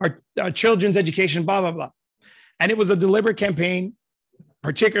indoctrinate our children's education, blah, blah, blah. And it was a deliberate campaign,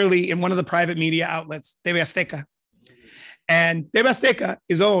 particularly in one of the private media outlets, TV Azteca. And TV Azteca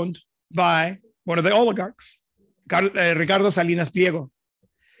is owned by one of the oligarchs, Ricardo Salinas Pliego,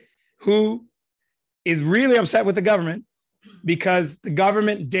 who is really upset with the government because the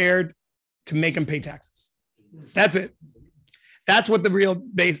government dared to make him pay taxes. That's it. That's what the real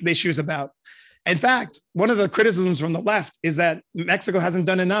issue is about. In fact, one of the criticisms from the left is that Mexico hasn't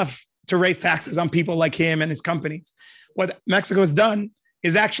done enough to raise taxes on people like him and his companies. What Mexico has done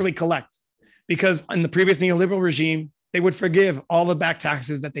is actually collect, because in the previous neoliberal regime, they would forgive all the back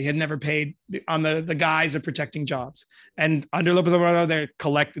taxes that they had never paid on the guise of protecting jobs. And under López Obrador, they're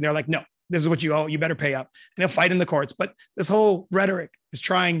collecting. They're like, no, this is what you owe. You better pay up. And they'll fight in the courts. But this whole rhetoric is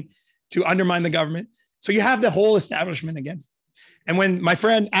trying to undermine the government. So you have the whole establishment against it. And when my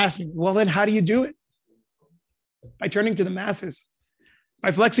friend asked me, well, then how do you do it? By turning to the masses,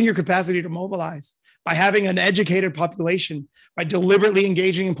 by flexing your capacity to mobilize, by having an educated population, by deliberately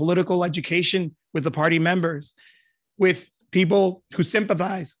engaging in political education with the party members, with people who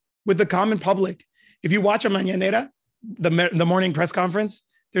sympathize with the common public. If you watch a mañanera, the morning press conference,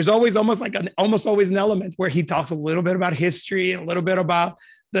 there's always almost always an element where he talks a little bit about history and a little bit about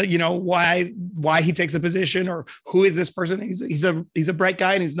the, you know, why he takes a position or who is this person. He's a bright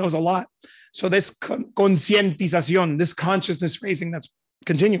guy and he knows a lot. So this concientización, this consciousness raising, that's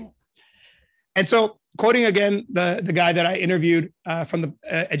continual. And so, quoting again the guy that I interviewed from the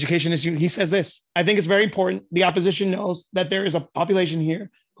Education Institute, he says this: I think it's very important. The opposition knows that there is a population here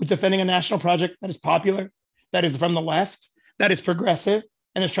who's defending a national project that is popular, that is from the left, that is progressive,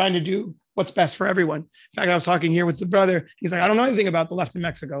 and is trying to do what's best for everyone. In fact, I was talking here with the brother. He's like, I don't know anything about the left in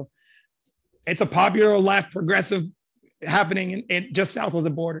Mexico. It's a popular left, progressive happening in just south of the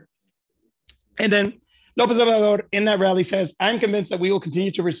border. And then López Obrador in that rally says, I'm convinced that we will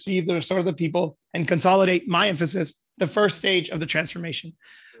continue to receive the support of the people and consolidate, my emphasis, the first stage of the transformation.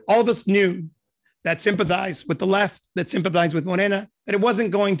 All of us knew that sympathized with the left, that sympathized with Morena, that it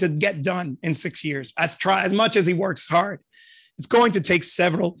wasn't going to get done in 6 years. As much as he works hard, it's going to take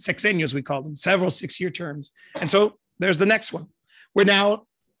several sexenios, we call them, several 6-year terms. And so there's the next one. We're now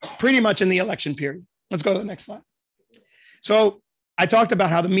pretty much in the election period. Let's go to the next slide. So I talked about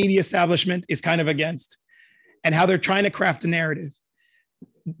how the media establishment is kind of against and how they're trying to craft a narrative.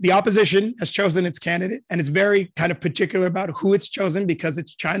 The opposition has chosen its candidate, and it's very kind of particular about who it's chosen because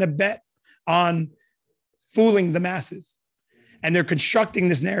it's trying to bet on fooling the masses. And they're constructing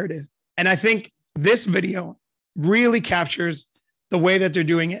this narrative. And I think this video really captures the way that they're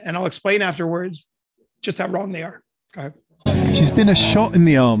doing it. And I'll explain afterwards just how wrong they are. Go ahead. She's been a shot in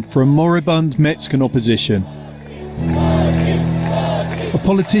the arm for a moribund Mexican opposition. A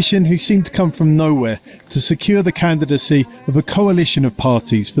politician who seemed to come from nowhere to secure the candidacy of a coalition of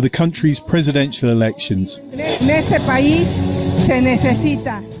parties for the country's presidential elections.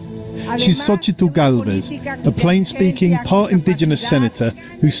 She's Xochitl Galvez, a plain-speaking, part-indigenous senator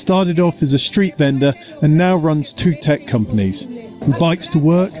who started off as a street vendor and now runs 2 tech companies, who bikes to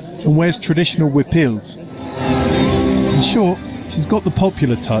work and wears traditional huipils. In short, she's got the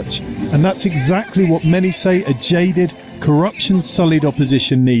popular touch, and that's exactly what many say a jaded, corruption-sullied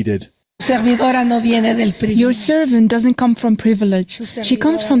opposition needed. Your servant doesn't come from privilege. She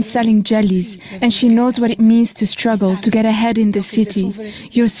comes from selling jellies, and she knows what it means to struggle to get ahead in the city.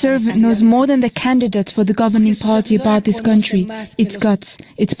 Your servant knows more than the candidates for the governing party about this country, its guts,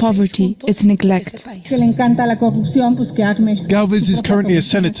 its poverty, its neglect. Galvez is currently a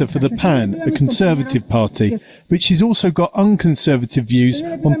senator for the PAN, a conservative party, but she's also got unconservative views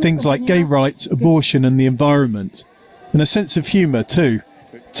on things like gay rights, abortion and the environment. And a sense of humour too.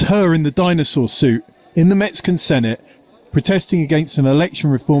 It's her in the dinosaur suit, in the Mexican Senate, protesting against an election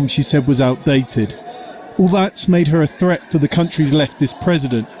reform she said was outdated. All that's made her a threat to the country's leftist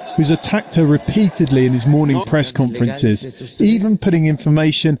president, who's attacked her repeatedly in his morning press conferences, even putting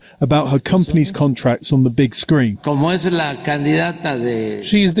information about her company's contracts on the big screen.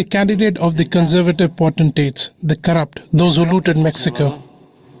 She is the candidate of the conservative potentates, the corrupt, those who looted Mexico.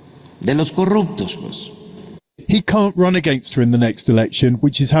 He can't run against her in the next election,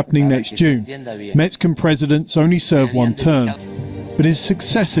 which is happening next June. Mexican presidents only serve one term, but his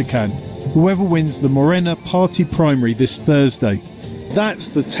successor can, whoever wins the Morena party primary this Thursday. That's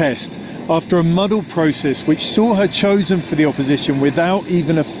the test. After a muddled process which saw her chosen for the opposition without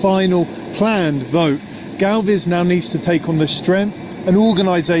even a final planned vote, Galvez now needs to take on the strength and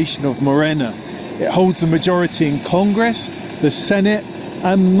organisation of Morena. It holds the majority in Congress, the Senate,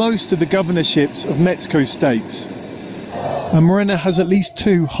 and most of the governorships of Mexico states. And Morena has at least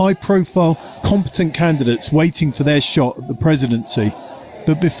two high-profile, competent candidates waiting for their shot at the presidency.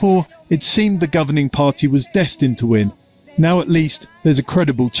 But before, it seemed the governing party was destined to win. Now at least, there's a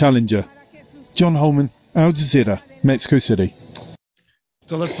credible challenger. John Holman, Al Jazeera, Mexico City.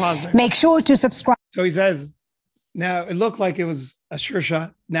 So let's pause there. Make sure to subscribe. So he says, now it looked like it was a sure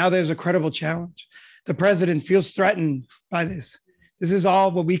shot. Now there's a credible challenge. The president feels threatened by this. This is all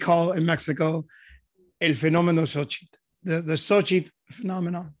what we call in Mexico el fenómeno Xochitl, the Xochitl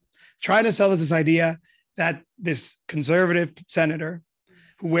phenomenon. Trying to sell us this idea that this conservative senator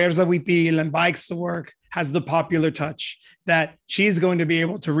who wears a huipil and bikes to work has the popular touch, that she's going to be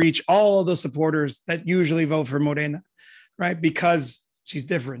able to reach all of the supporters that usually vote for Morena, right? Because she's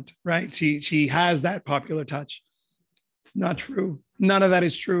different, right? She has that popular touch. It's not true. None of that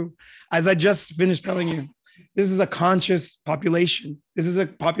is true. As I just finished telling you, this is a conscious population. This is a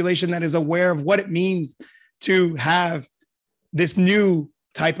population that is aware of what it means to have this new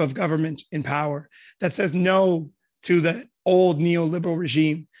type of government in power that says no to the old neoliberal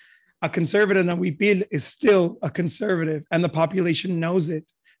regime. A conservative in huipil is still a conservative, and the population knows it.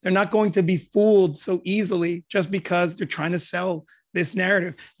 They're not going to be fooled so easily just because they're trying to sell this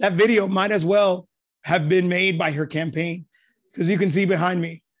narrative. That video might as well have been made by her campaign, because you can see behind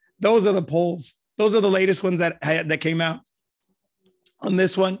me, those are the polls. Those are the latest ones that came out on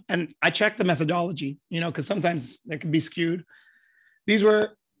this one. And I checked the methodology, because sometimes they can be skewed. These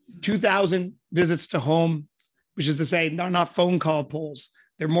were 2,000 visits to home, which is to say they're not phone call polls.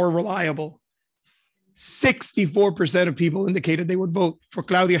 They're more reliable. 64% of people indicated they would vote for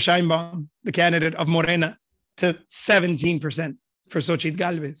Claudia Sheinbaum, the candidate of Morena, to 17% for Xochitl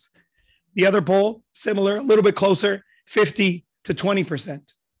Galvez. The other poll, similar, a little bit closer, 50 to 20%.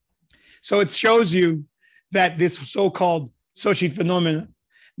 So it shows you that this so-called Xochitl phenomenon,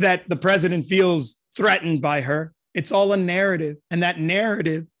 that the president feels threatened by her, it's all a narrative. And that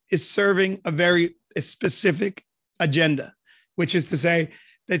narrative is serving a very specific agenda, which is to say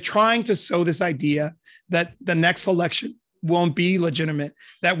they're trying to sow this idea that the next election won't be legitimate,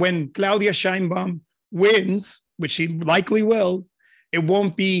 that when Claudia Sheinbaum wins, which she likely will, it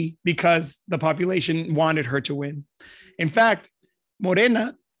won't be because the population wanted her to win. In fact,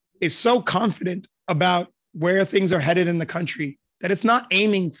 Morena is so confident about where things are headed in the country that it's not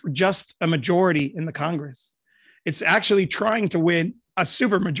aiming for just a majority in the Congress. It's actually trying to win a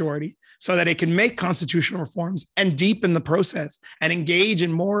supermajority so that it can make constitutional reforms and deepen the process and engage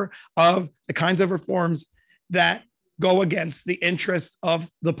in more of the kinds of reforms that go against the interests of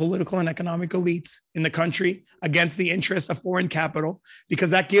the political and economic elites in the country, against the interests of foreign capital, because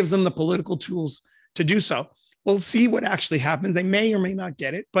that gives them the political tools to do so. We'll see what actually happens. They may or may not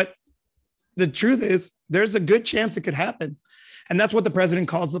get it, but the truth is there's a good chance it could happen. And that's what the president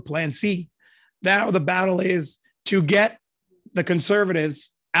calls the Plan C. Now the battle is to get the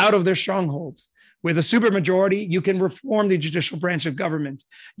conservatives out of their strongholds. With a supermajority, you can reform the judicial branch of government.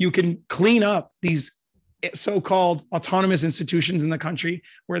 You can clean up these so-called autonomous institutions in the country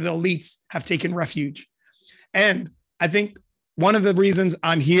where the elites have taken refuge. And I think one of the reasons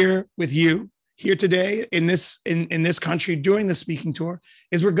I'm here with you here today in this country doing the speaking tour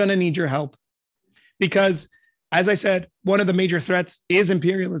is we're going to need your help. Because as I said, one of the major threats is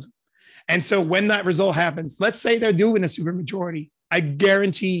imperialism. And so when that result happens, let's say they're doing a supermajority, I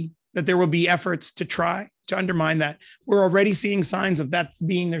guarantee that there will be efforts to try to undermine that. We're already seeing signs of that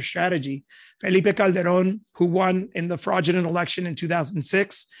being their strategy. Felipe Calderon, who won in the fraudulent election in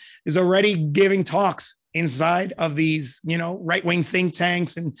 2006, is already giving talks inside of these, right-wing think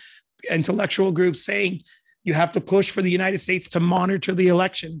tanks and intellectual groups saying you have to push for the United States to monitor the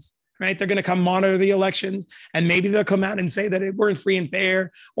elections, right? They're going to come monitor the elections, and maybe they'll come out and say that it weren't free and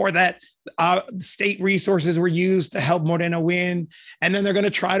fair, or that state resources were used to help Morena win. And then they're going to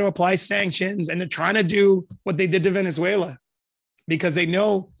try to apply sanctions, and they're trying to do what they did to Venezuela, because they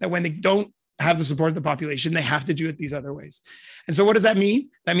know that when they don't have the support of the population, they have to do it these other ways. And so what does that mean?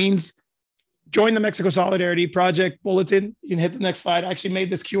 That means join the Mexico Solidarity Project bulletin. You can hit the next slide. I actually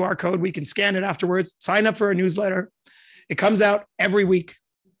made this QR code. We can scan it afterwards. Sign up for a newsletter. It comes out every week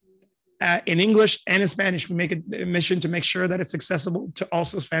in English and in Spanish. We make a mission to make sure that it's accessible to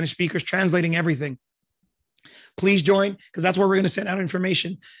also Spanish speakers, translating everything. Please join, because that's where we're going to send out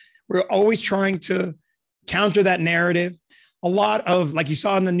information. We're always trying to counter that narrative. A lot of, like you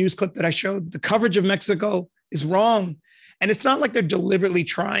saw in the news clip that I showed, the coverage of Mexico is wrong. And it's not like they're deliberately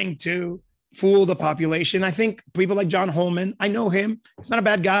trying to fool the population. I think people like John Holman, I know him, he's not a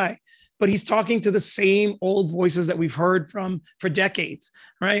bad guy, but he's talking to the same old voices that we've heard from for decades,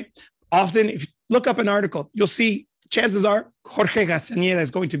 right? Often, if you look up an article, you'll see, chances are Jorge Castañeda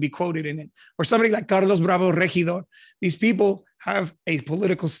is going to be quoted in it, or somebody like Carlos Bravo Regidor. These people have a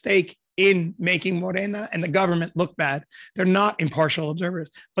political stake in making Morena and the government look bad. They're not impartial observers,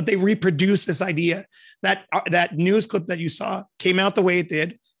 but they reproduce this idea. That news clip that you saw came out the way it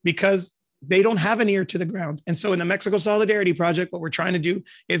did because they don't have an ear to the ground. And so in the Mexico Solidarity Project, what we're trying to do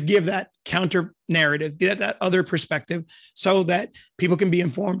is give that counter narrative, get that other perspective, so that people can be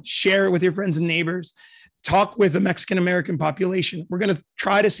informed, share it with your friends and neighbors, talk with the Mexican American population. We're going to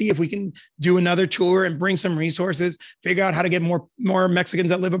try to see if we can do another tour and bring some resources, figure out how to get more Mexicans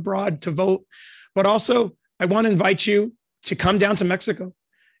that live abroad to vote. But also, I want to invite you to come down to Mexico.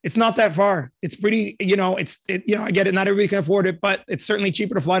 It's not that far. It's pretty, I get it. Not everybody can afford it, but it's certainly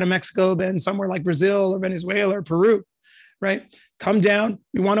cheaper to fly to Mexico than somewhere like Brazil or Venezuela or Peru, right? Come down.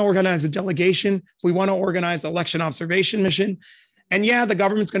 We want to organize a delegation. We want to organize an election observation mission. And yeah, the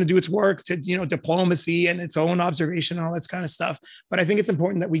government's going to do its work to, diplomacy and its own observation and all that kind of stuff. But I think it's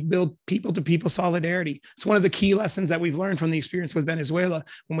important that we build people to people solidarity. It's one of the key lessons that we've learned from the experience with Venezuela.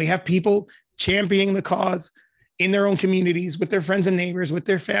 When we have people championing the cause in their own communities, with their friends and neighbors, with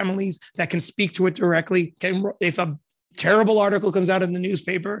their families, that can speak to it directly. If a terrible article comes out in the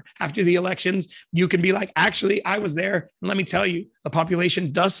newspaper after the elections, you can be like, actually, I was there. And let me tell you, the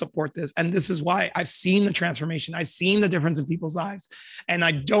population does support this. And this is why I've seen the transformation. I've seen the difference in people's lives. And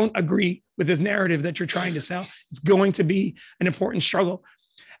I don't agree with this narrative that you're trying to sell. It's going to be an important struggle.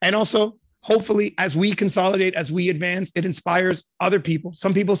 And also, hopefully, as we consolidate, as we advance, it inspires other people.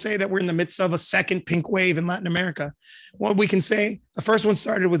 Some people say that we're in the midst of a second pink wave in Latin America. Well, we can say the first one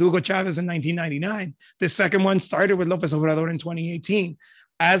started with Hugo Chavez in 1999. The second one started with López Obrador in 2018.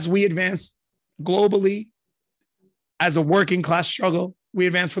 As we advance globally as a working class struggle, we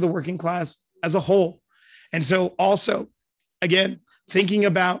advance for the working class as a whole. And so also, again, thinking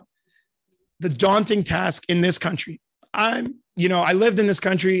about the daunting task in this country. I lived in this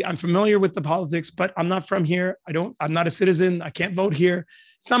country. I'm familiar with the politics, but I'm not from here. I'm not a citizen. I can't vote here.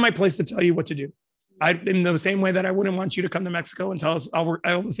 It's not my place to tell you what to do. In the same way that I wouldn't want you to come to Mexico and tell us all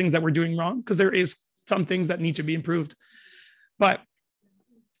the things that we're doing wrong, because there is some things that need to be improved. But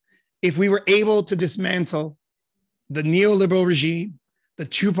if we were able to dismantle the neoliberal regime, the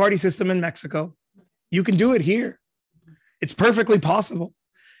two-party system in Mexico, you can do it here. It's perfectly possible.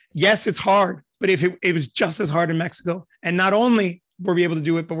 Yes, it's hard. But if it was just as hard in Mexico, and not only were we able to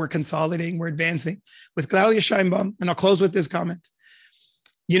do it, but we're consolidating, we're advancing. With Claudia Sheinbaum, and I'll close with this comment.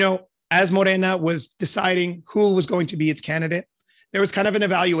 As Morena was deciding who was going to be its candidate, there was kind of an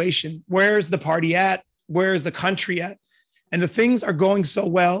evaluation. Where's the party at? Where's the country at? And the things are going so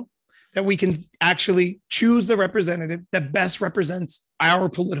well that we can actually choose the representative that best represents our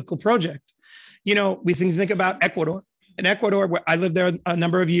political project. We think about Ecuador. In Ecuador, where I lived there a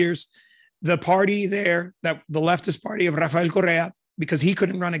number of years, the party there, that the leftist party of Rafael Correa, because he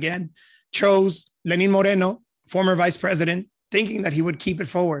couldn't run again, chose Lenin Moreno, former vice president, thinking that he would keep it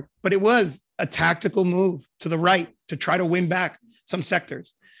forward. But it was a tactical move to the right to try to win back some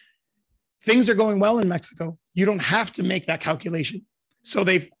sectors. Things are going well in Mexico. You don't have to make that calculation. So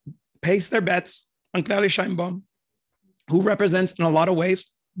they've placed their bets on Claudia Sheinbaum, who represents, in a lot of ways,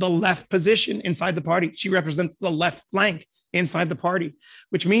 the left position inside the party. She represents the left flank inside the party,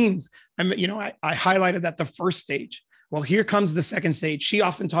 which means, I highlighted that the first stage. Well, here comes the second stage. She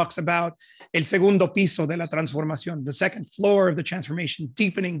often talks about el segundo piso de la transformación, the second floor of the transformation,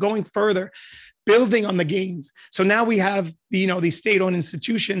 deepening, going further, building on the gains. So now we have, these state-owned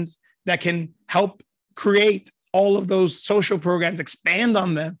institutions that can help create all of those social programs, expand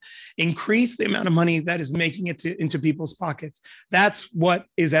on them, increase the amount of money that is making it into people's pockets. That's what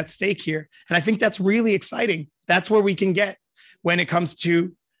is at stake here. And I think that's really exciting. That's where we can get when it comes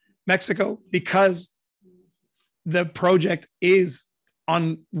to Mexico, because the project is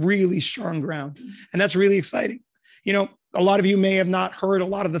on really strong ground. And that's really exciting. A lot of you may have not heard a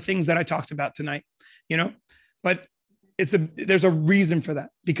lot of the things that I talked about tonight, but there's a reason for that,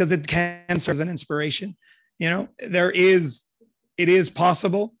 because it can serve as an inspiration. It is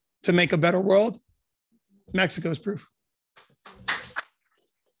possible to make a better world. Mexico is proof.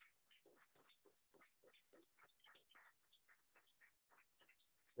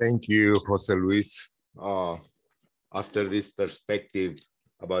 Thank you, Jose Luis. After this perspective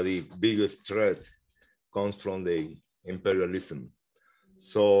about the biggest threat comes from the imperialism.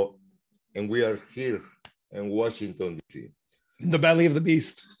 So, and we are here in Washington, D.C. The belly of the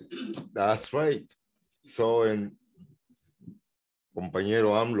beast. That's right. So, and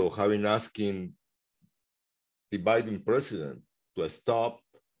compañero AMLO having asking the Biden president to stop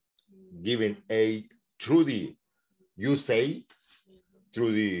giving aid through the USAID,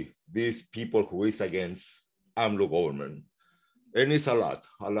 through these people who is against AMLO government. And it's a lot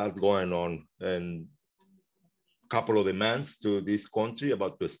going on, and a couple of demands to this country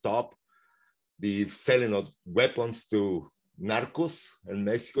about to stop the selling of weapons to narcos in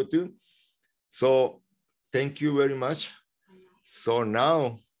Mexico too. So thank you very much. So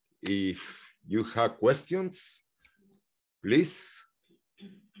now, if you have questions, please,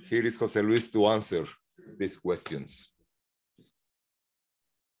 here is Jose Luis to answer these questions.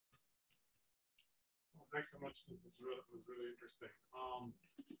 Thanks so much. This was really interesting.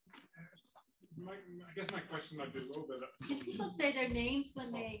 I guess my question might be a little bit. Can people say their names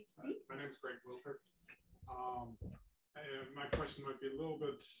when they speak? My name is Greg Wilford. And my question might be a little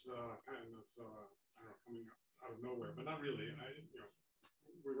bit kind of I don't know, coming out of nowhere, but not really.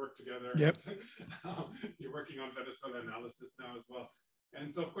 We work together. Yep. You're working on Venezuela analysis now as well,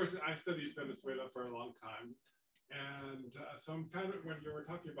 and so of course I studied Venezuela for a long time. And so I'm kind of, when you were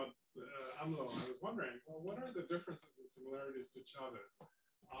talking about AMLO, I was wondering, well, what are the differences and similarities to Chavez?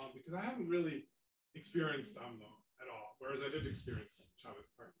 Because I haven't really experienced AMLO at all, whereas I did experience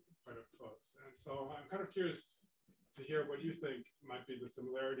Chavez quite up close. And so I'm kind of curious to hear what you think might be the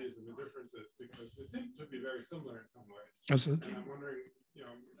similarities and the differences, because they seem to be very similar in some ways. Absolutely. And I'm wondering,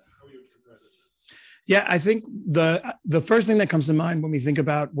 how you would compare it. Yeah, I think the first thing that comes to mind when we think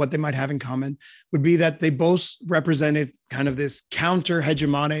about what they might have in common would be that they both represented kind of this counter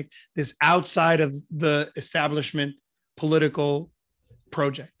hegemonic, this outside of the establishment political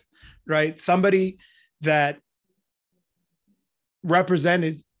project, right? Somebody that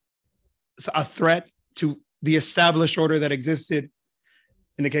represented a threat to the established order that existed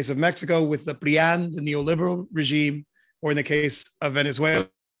in the case of Mexico with the PRIAN, the neoliberal regime, or in the case of Venezuela,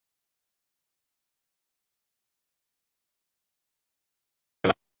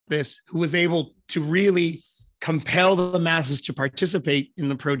 who was able to really compel the masses to participate in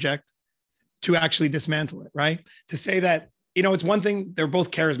the project to actually dismantle it, right? To say that, it's one thing, they're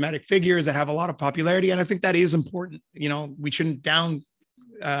both charismatic figures that have a lot of popularity. And I think that is important. We shouldn't downplay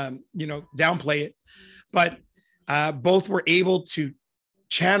it, but both were able to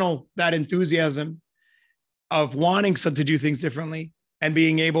channel that enthusiasm of wanting to do things differently and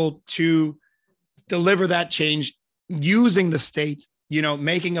being able to deliver that change using the state,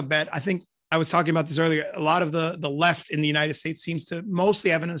 making a bet. I think I was talking about this earlier. A lot of the left in the United States seems to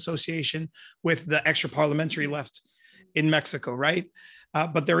mostly have an association with the extra parliamentary left in Mexico, right?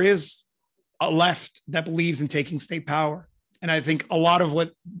 But there is a left that believes in taking state power. And I think a lot of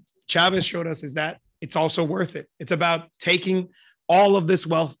what Chavez showed us is that it's also worth it. It's about taking all of this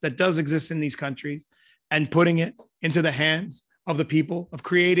wealth that does exist in these countries and putting it into the hands of the people, of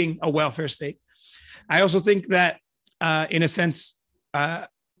creating a welfare state. I also think that, in a sense,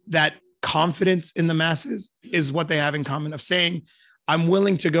 that confidence in the masses is what they have in common, of saying, I'm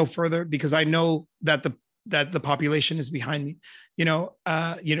willing to go further because I know that the population is behind me.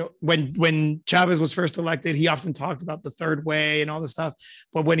 When Chavez was first elected, he often talked about the third way and all this stuff.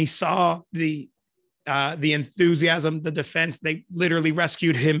 But when he saw the enthusiasm, the defense, they literally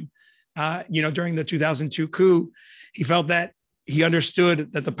rescued him, during the 2002 coup. He felt that he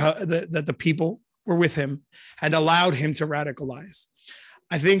understood that the people were with him and allowed him to radicalize.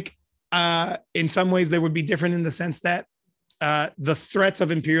 I think in some ways they would be different in the sense that the threats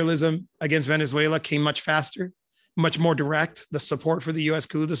of imperialism against Venezuela came much faster much more direct, the support for the US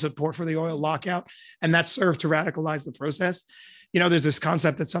coup, the support for the oil lockout, and that served to radicalize the process. There's this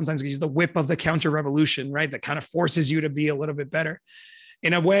concept that sometimes we use the whip of the counter-revolution, right? That kind of forces you to be a little bit better.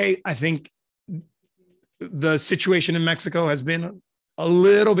 In a way, I think the situation in Mexico has been a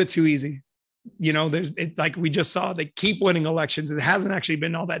little bit too easy. Like we just saw, they keep winning elections. It hasn't actually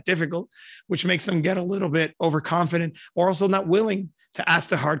been all that difficult, which makes them get a little bit overconfident, or also not willing to ask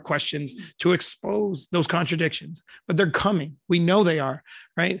the hard questions, to expose those contradictions. But they're coming. We know they are,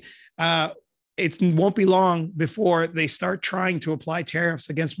 right? It won't be long before they start trying to apply tariffs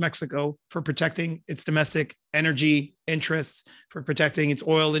against Mexico for protecting its domestic energy interests, for protecting its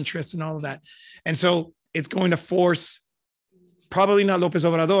oil interests and all of that. And so it's going to force probably not López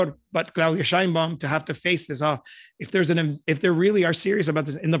Obrador, but Claudia Sheinbaum to have to face this off. If they really are serious about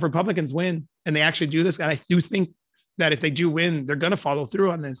this and the Republicans win and they actually do this, and I do think that if they do win, they're going to follow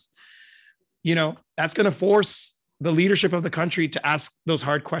through on this, that's going to force the leadership of the country to ask those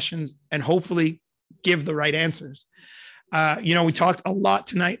hard questions and hopefully give the right answers. We talked a lot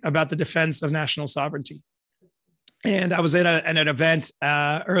tonight about the defense of national sovereignty. And I was at an event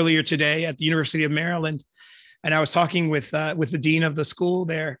earlier today at the University of Maryland, and I was talking with the dean of the school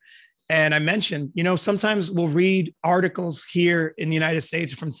there. And I mentioned, sometimes we'll read articles here in the United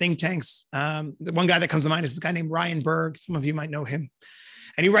States from think tanks. The one guy that comes to mind is this guy named Ryan Berg. Some of you might know him.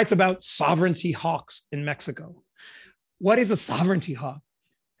 And he writes about sovereignty hawks in Mexico. What is a sovereignty hawk?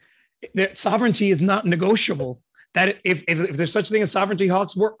 Sovereignty is not negotiable. That if there's such a thing as sovereignty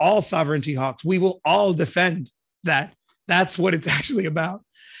hawks, we're all sovereignty hawks. We will all defend that. That's what it's actually about.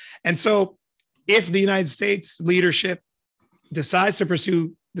 And so if the United States leadership decides to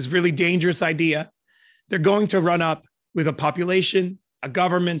pursue this really dangerous idea, they're going to run up with a population, a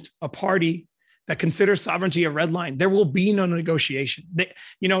government, a party that considers sovereignty a red line. There will be no negotiation.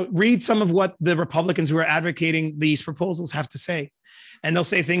 Read some of what the Republicans who are advocating these proposals have to say. And they'll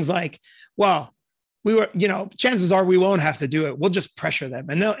say things like, well, chances are we won't have to do it. We'll just pressure them.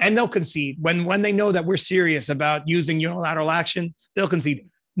 And they'll concede. When they know that we're serious about using unilateral action, they'll concede.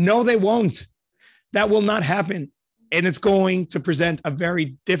 No, they won't. That will not happen. And it's going to present a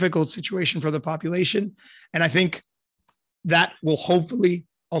very difficult situation for the population. And I think that will hopefully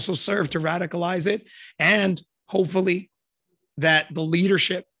also serve to radicalize it. And hopefully that the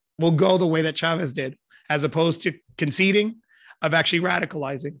leadership will go the way that Chavez did, as opposed to conceding, of actually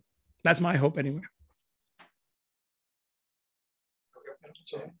radicalizing. That's my hope anyway.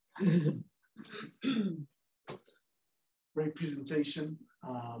 Great presentation.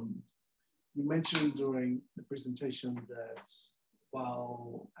 You mentioned during the presentation that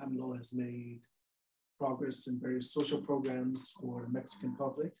while AMLO has made progress in various social programs for the Mexican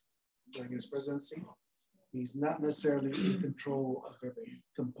public during his presidency, he's not necessarily in control of every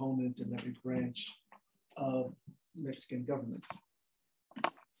component and every branch of Mexican government.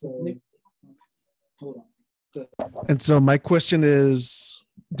 So, hold on. And so my question is,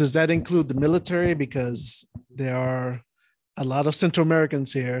 does that include the military? Because there are a lot of Central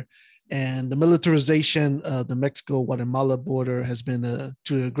Americans here, and the militarization of the Mexico-Guatemala border has been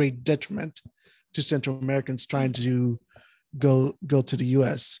to a great detriment to Central Americans trying to go to the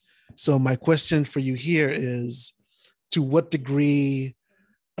US. So my question for you here is, to what degree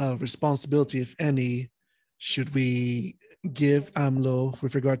of responsibility, if any, should we give AMLO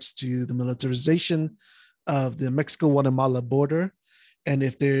with regards to the militarization of the Mexico-Guatemala border? And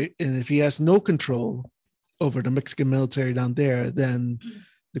if he has no control over the Mexican military down there, then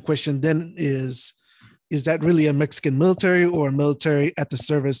the question then is that really a Mexican military or a military at the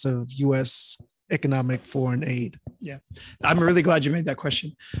service of US economic foreign aid? Yeah, I'm really glad you made that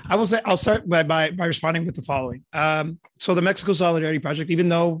question. I'll start by responding with the following. So the Mexico Solidarity Project, even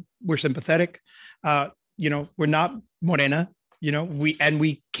though we're sympathetic, we're not Morena,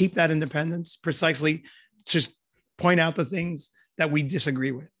 we keep that independence precisely to point out the things that we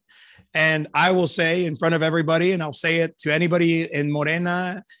disagree with. And I will say in front of everybody, and I'll say it to anybody in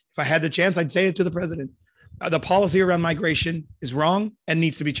Morena, if I had the chance, I'd say it to the president. The policy around migration is wrong and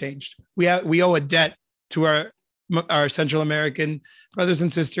needs to be changed. We owe a debt to our Central American brothers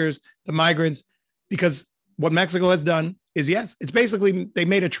and sisters, the migrants, because what Mexico has done is, yes, it's basically, they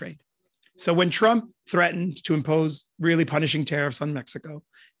made a trade. So when Trump threatened to impose really punishing tariffs on Mexico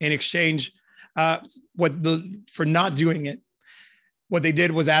in exchange for not doing it, what they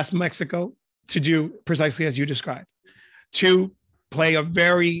did was ask Mexico to do precisely as you described, to play a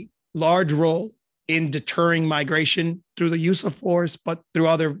very large role in deterring migration through the use of force, but through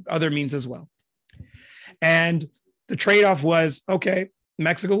other means as well. And the trade-off was, okay,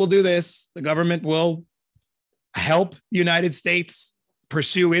 Mexico will do this. The government will help the United States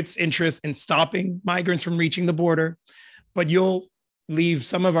pursue its interests in stopping migrants from reaching the border, but you'll leave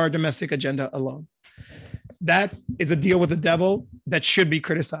some of our domestic agenda alone. That is a deal with the devil that should be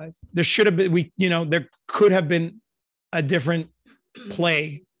criticized. There should have been, there could have been a different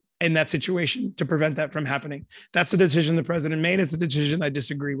play in that situation to prevent that from happening. That's the decision the president made. It's a decision I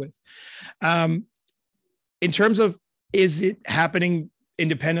disagree with. In terms of, is it happening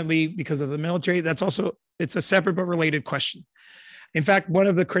independently because of the military? It's a separate but related question. In fact, one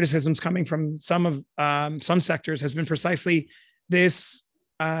of the criticisms coming from some sectors has been precisely this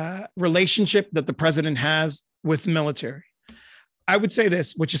relationship that the president has with the military. I would say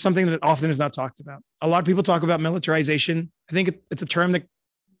this, which is something that often is not talked about. A lot of people talk about militarization. I think it's a term that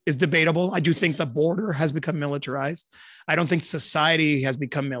is debatable. I do think the border has become militarized. I don't think society has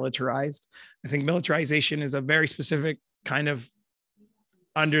become militarized. I think militarization is a very specific kind of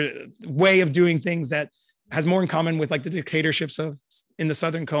way of doing things that has more in common with like the dictatorships in the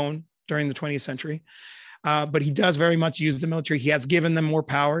Southern Cone during the 20th century. But he does very much use the military. He has given them more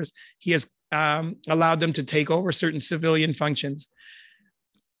powers. He has allowed them to take over certain civilian functions.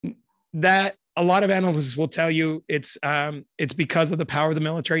 That a lot of analysts will tell you it's because of the power of the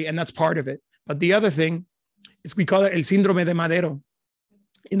military, and that's part of it. But the other thing is we call it el síndrome de Madero.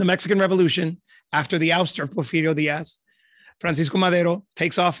 In the Mexican Revolution, after the ouster of Porfirio Diaz, Francisco Madero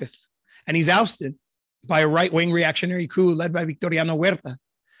takes office, and he's ousted by a right-wing reactionary coup led by Victoriano Huerta.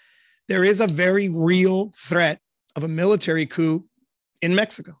 There is a very real threat of a military coup in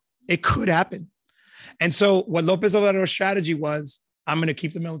Mexico. It could happen. And so what López Obrador's strategy was, I'm going to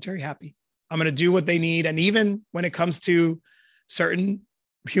keep the military happy. I'm going to do what they need. And even when it comes to certain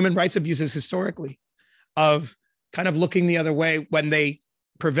human rights abuses historically, of kind of looking the other way when they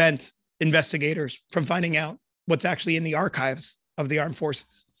prevent investigators from finding out what's actually in the archives of the armed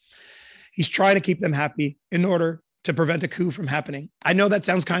forces. He's trying to keep them happy in order to prevent a coup from happening. I know that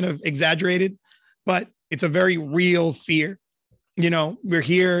sounds kind of exaggerated, but it's a very real fear. We're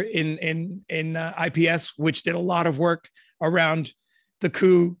here in IPS, which did a lot of work around the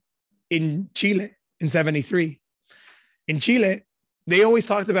coup in Chile in 73. In Chile, they always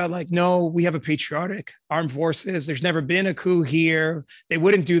talked about like, no, we have a patriotic armed forces. There's never been a coup here. They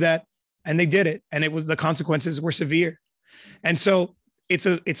wouldn't do that. And they did it. And the consequences were severe. And so it's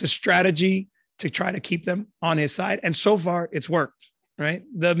a strategy to try to keep them on his side. And so far it's worked, right?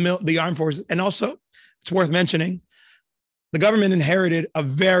 The armed forces. And also it's worth mentioning, the government inherited a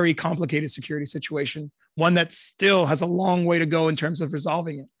very complicated security situation, one that still has a long way to go in terms of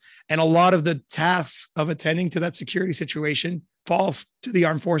resolving it. And a lot of the tasks of attending to that security situation falls to the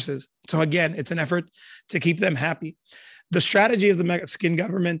armed forces. So again, it's an effort to keep them happy. The strategy of the Mexican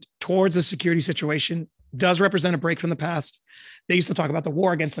government towards the security situation does represent a break from the past. They used to talk about the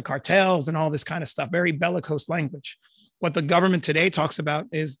war against the cartels and all this kind of stuff, very bellicose language. What the government today talks about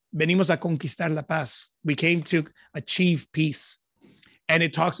is venimos a conquistar la paz. We came to achieve peace. And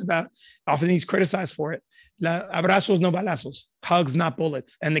it talks about, often he's criticized for it, abrazos no balazos, hugs, not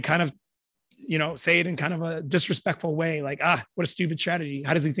bullets. And they kind of, say it in kind of a disrespectful way, like, what a stupid strategy.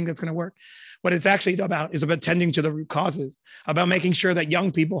 How does he think that's going to work? What it's actually about is about tending to the root causes, about making sure that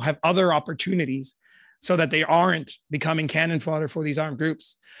young people have other opportunities so that they aren't becoming cannon fodder for these armed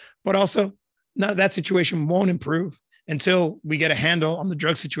groups. But also, that situation won't improve until we get a handle on the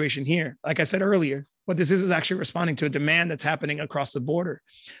drug situation here. Like I said earlier, what this is actually responding to a demand that's happening across the border,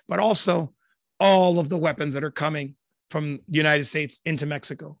 but also all of the weapons that are coming from the United States into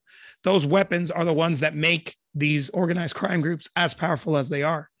Mexico. Those weapons are the ones that make these organized crime groups as powerful as they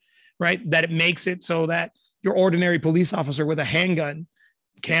are, right? That it makes it so that your ordinary police officer with a handgun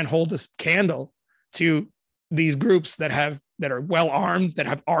can't hold a candle to these groups that are well armed, that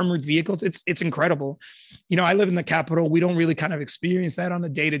have armored vehicles. It's incredible. I live in the capital. We don't really kind of experience that on a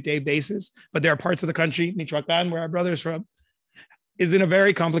day-to-day basis, but there are parts of the country, Michoacán, where our brother is from, is in a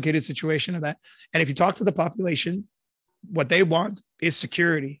very complicated situation of that. And if you talk to the population, what they want is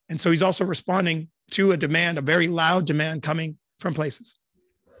security. And so he's also responding to a demand, a very loud demand coming from places.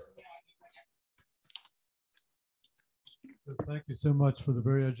 Thank you so much for the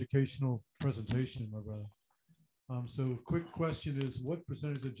very educational presentation, my brother. So quick question is, what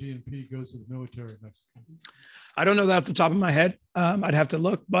percentage of GNP goes to the military in Mexico? I don't know that off the top of my head. I'd have to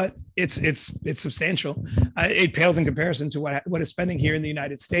look, but it's substantial. It pales in comparison to what is spending here in the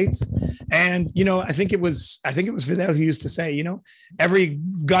United States. And, I think it was Fidel who used to say, every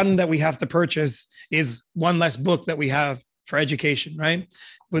gun that we have to purchase is one less book that we have for education, right?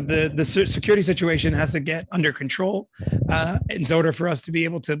 But the security situation has to get under control in order for us to be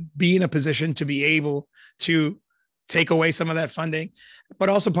able to be in a position to be able to take away some of that funding. But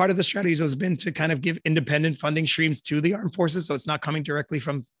also part of the strategy has been to kind of give independent funding streams to the armed forces. So it's not coming directly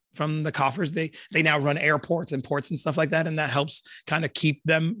from the coffers. They now run airports and ports and stuff like that. And that helps kind of keep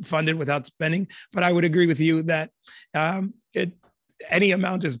them funded without spending. But I would agree with you that any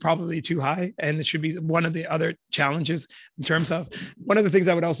amount is probably too high. And it should be one of the other challenges in terms of, one of the things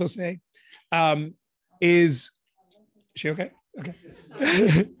I would also say is she okay? Okay.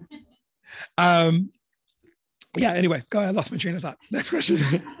 Yeah, anyway, go ahead. I lost my train of thought. Next question. I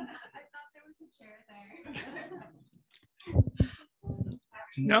thought there was a chair there.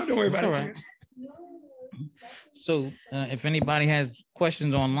 No, don't worry about it. Right. So if anybody has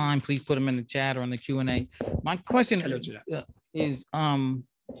questions online, please put them in the chat or in the Q&A. My question is,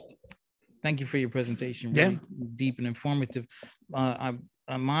 thank you for your presentation. Really deep and informative.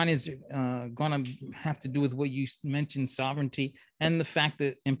 Mine is going to have to do with what you mentioned, sovereignty, and the fact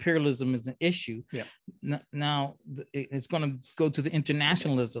that imperialism is an issue. Yeah. Now, it's going to go to the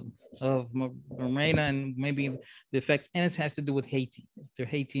internationalism of Morena and maybe the effects, and it has to do with Haiti, the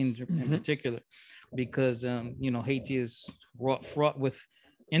Haiti in particular, because, Haiti is fraught with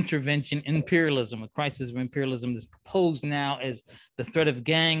intervention, imperialism, a crisis of imperialism that's posed now as the threat of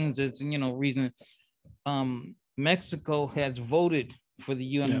gangs. It's, reason Mexico has voted for the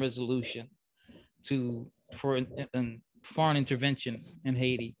UN resolution for foreign intervention in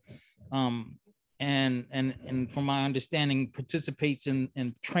Haiti, and from my understanding, participates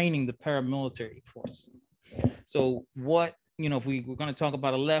in training the paramilitary force. So what, if we're going to talk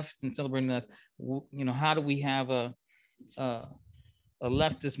about a left and celebrating left, how do we have a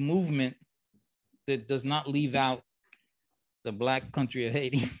leftist movement that does not leave out the Black country of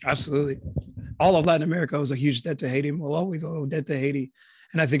Haiti? Absolutely. All of Latin America owes a huge debt to Haiti and will always owe debt to Haiti.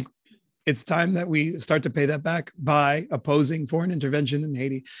 And I think it's time that we start to pay that back by opposing foreign intervention in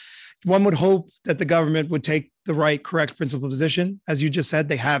Haiti. One would hope that the government would take the right, correct principled position. As you just said,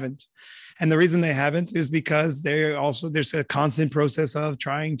 they haven't. And the reason they haven't is because there's a constant process of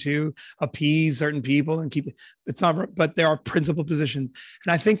trying to appease certain people and but there are principled positions.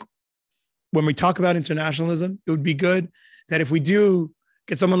 And I think when we talk about internationalism, it would be good that if we do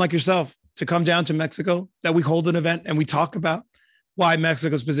get someone like yourself to come down to Mexico, that we hold an event and we talk about why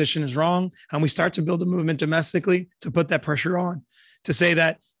Mexico's position is wrong. And we start to build a movement domestically to put that pressure on, to say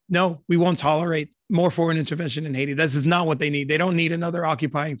that, no, we won't tolerate more foreign intervention in Haiti. This is not what they need. They don't need another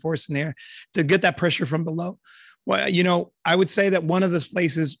occupying force in there, to get that pressure from below. Well, I would say that one of the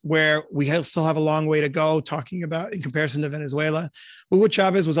places where we still have a long way to go talking about in comparison to Venezuela, Hugo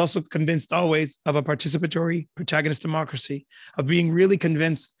Chavez was also convinced always of a participatory protagonist democracy, of being really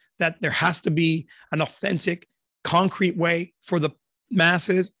convinced that there has to be an authentic, concrete way for the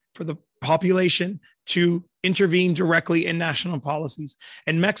masses, for the population to intervene directly in national policies.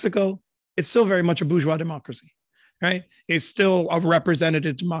 And Mexico is still very much a bourgeois democracy, right? It's still a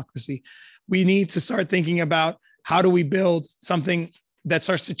representative democracy. We need to start thinking about how do we build something that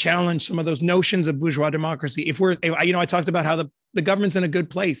starts to challenge some of those notions of bourgeois democracy. I talked about how the government's in a good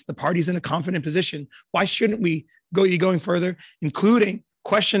place, the party's in a confident position. Why shouldn't we going further, including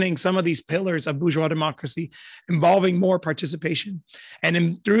questioning some of these pillars of bourgeois democracy, involving more participation,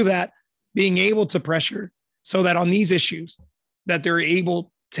 and through that, being able to pressure so that on these issues, that they're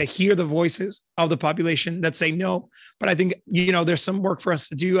able to hear the voices of the population that say no. But I think, there's some work for us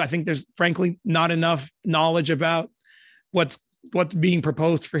to do. I think there's frankly not enough knowledge about what's being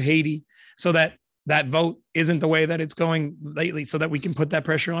proposed for Haiti, so that vote isn't the way that it's going lately, so that we can put that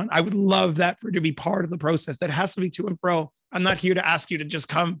pressure on. I would love that to be part of the process. That has to be to and fro. I'm not here to ask you to just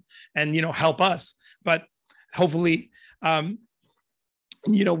come and, help us, but hopefully,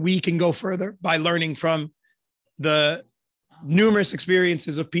 we can go further by learning from the numerous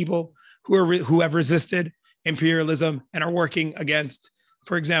experiences of people who have resisted imperialism and are working against,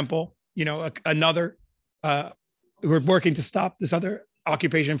 for example, another, who are working to stop this other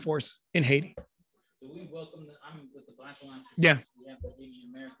occupation force in Haiti. So we welcome I'm with the Black Alliance. Yeah. We have the Haiti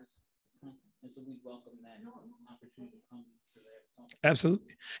Americas, and so we welcome that opportunity to come to that.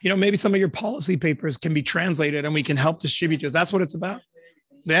 Absolutely. Maybe some of your policy papers can be translated and we can help distribute those. That's what it's about.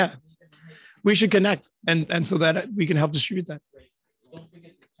 Yeah. We should connect and so that we can help distribute that.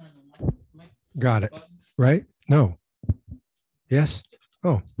 Got it. Right? No. Yes.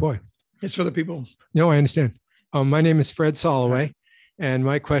 Oh boy. It's for the people. No, I understand. My name is Fred Soloway, and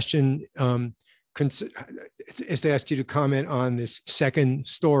my question is to ask you to comment on this second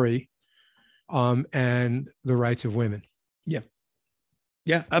story and the rights of women.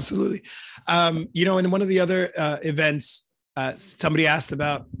 Yeah, absolutely. In one of the other events, somebody asked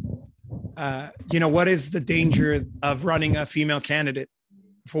about, what is the danger of running a female candidate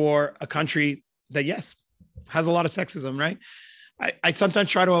for a country that, yes, has a lot of sexism, right? I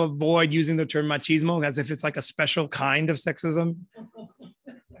sometimes try to avoid using the term machismo as if it's like a special kind of sexism.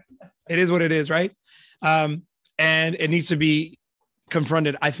 It is what it is, right? And it needs to be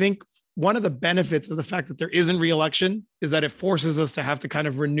confronted. I think one of the benefits of the fact that there isn't re-election is that it forces us to have to kind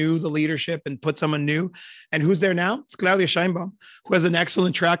of renew the leadership and put someone new. And who's there now? It's Claudia Sheinbaum, who has an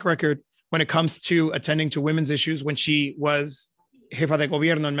excellent track record when it comes to attending to women's issues when she was jefa de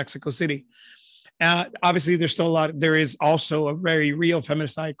gobierno in Mexico City. Obviously, there's still a lot. There is also a very real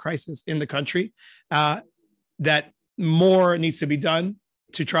feminicide crisis in the country that more needs to be done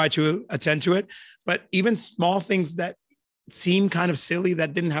to try to attend to it. But even small things that seem kind of silly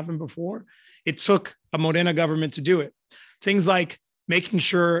that didn't happen before, it took a Morena government to do it. Things like making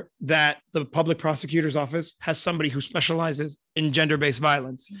sure that the public prosecutor's office has somebody who specializes in gender-based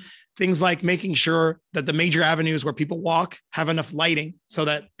violence. Things like making sure that the major avenues where people walk have enough lighting so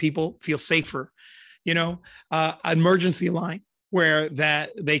that people feel safer. You know, emergency line where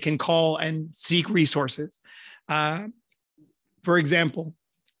that they can call and seek resources. For example,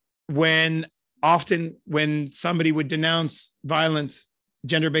 when somebody would denounce violence,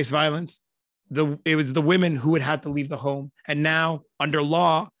 gender-based violence, it was the women who would have to leave the home. And now under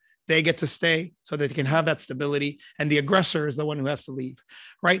law, they get to stay so that they can have that stability. And the aggressor is the one who has to leave,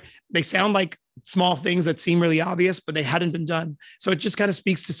 right? They sound like small things that seem really obvious, but they hadn't been done. So it just kind of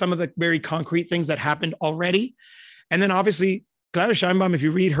speaks to some of the very concrete things that happened already. And then obviously, Claudia Sheinbaum, if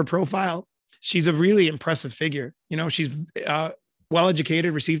you read her profile, she's a really impressive figure. You know, she's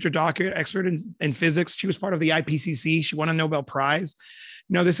well-educated, received her doctorate, expert in physics. She was part of the IPCC. She won a Nobel Prize.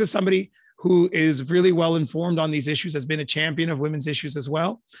 You know, this is somebody who is really well-informed on these issues, has been a champion of women's issues as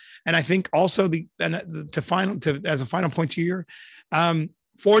well. And I think also as a final point to your,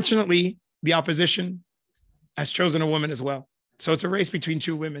 fortunately, the opposition has chosen a woman as well. So it's a race between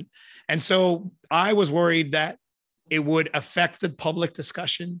two women. And so I was worried that it would affect the public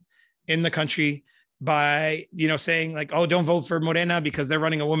discussion in the country by, you know, saying like, oh, don't vote for Morena because they're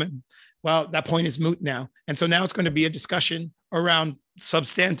running a woman. Well, that point is moot now. And so now it's going to be a discussion around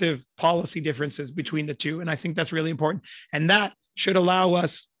substantive policy differences between the two. And I think that's really important. And that should allow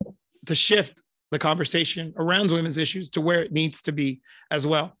us to shift the conversation around women's issues to where it needs to be as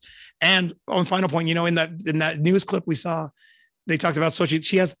well. And on final point, you know, in that news clip we saw, they talked about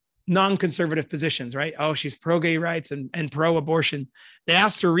she has non-conservative positions, right? Oh, she's pro-gay rights and pro-abortion. They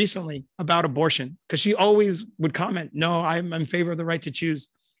asked her recently about abortion because she always would comment, no, I'm in favor of the right to choose.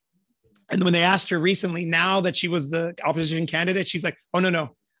 And when they asked her recently, now that she was the opposition candidate, she's like, oh,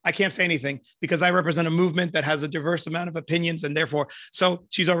 no, I can't say anything because I represent a movement that has a diverse amount of opinions. And therefore, so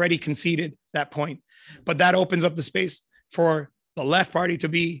she's already conceded that point. But that opens up the space for the left party to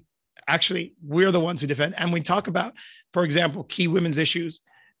be, actually, we're the ones who defend. And we talk about, for example, key women's issues.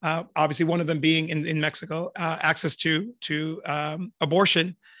 Obviously, one of them being in Mexico, access to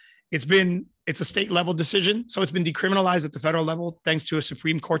abortion. It's a state level decision. So it's been decriminalized at the federal level, thanks to a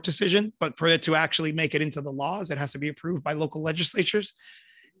Supreme Court decision. But for it to actually make it into the laws, it has to be approved by local legislatures.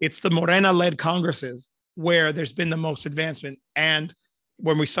 It's the Morena-led Congresses where there's been the most advancement. And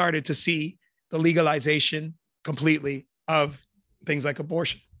when we started to see the legalization completely of things like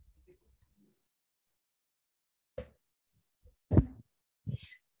abortion.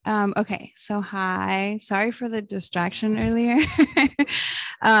 Okay, so hi, sorry for the distraction earlier.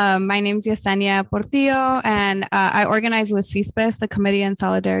 My name is Yesenia Portillo, and I organize with CISPES, the Committee in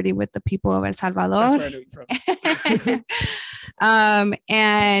Solidarity with the People of El Salvador. That's where I know you from.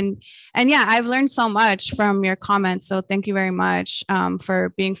 And yeah, I've learned so much from your comments. So thank you very much for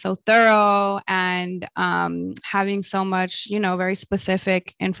being so thorough and having so much, you know, very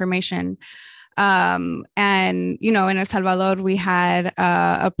specific information. And, you know, in El Salvador, we had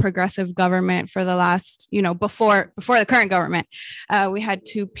a progressive government for the last, you know, before the current government, we had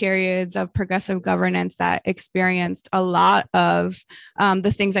 2 periods of progressive governance that experienced a lot of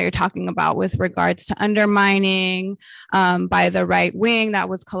the things that you're talking about with regards to undermining by the right wing that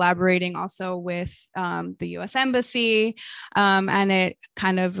was collaborating also with the US Embassy. And it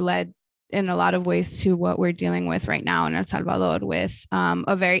kind of led in a lot of ways to what we're dealing with right now in El Salvador with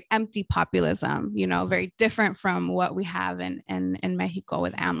a very empty populism, you know, very different from what we have in Mexico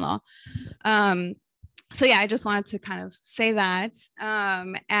with AMLO. So yeah, I just wanted to kind of say that.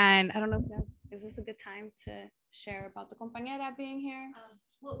 And I don't know if is this a good time to share about the compañera being here?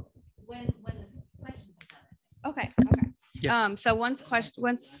 Well, when the questions are done. Okay. Yeah. So once.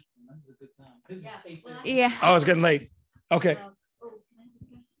 Yeah. Oh, it's getting late. Okay.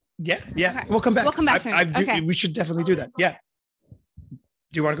 Yeah. Okay. We'll come back. We'll come back soon. Okay. We should definitely do that. Yeah.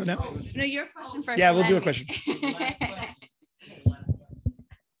 Do you want to go now? No, your question first. Yeah, we'll do a question.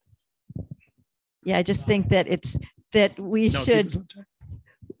 Yeah, I just think that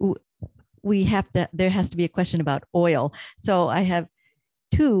there has to be a question about oil. So I have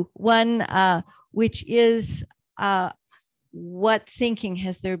two. One, which is what thinking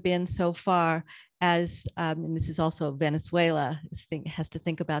has there been so far as, and this is also Venezuela has to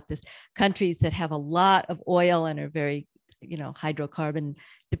think about this, countries that have a lot of oil and are very, hydrocarbon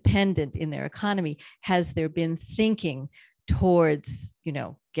dependent in their economy. Has there been thinking towards,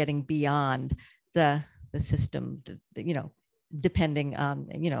 getting beyond the system, depending on,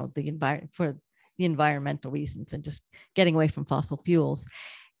 the environment for the environmental reasons and just getting away from fossil fuels?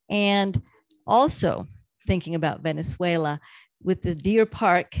 And also thinking about Venezuela with the Deer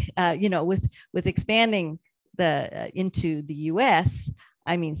Park, with expanding into the US,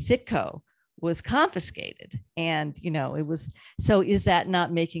 I mean, Citgo was confiscated, and it was. So is that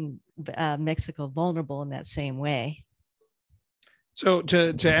not making Mexico vulnerable in that same way? So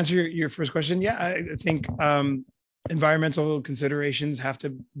to answer your first question, yeah, I think environmental considerations have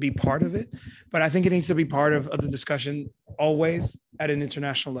to be part of it, but I think it needs to be part of the discussion always at an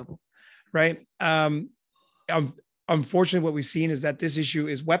international level, right? Unfortunately, what we've seen is that this issue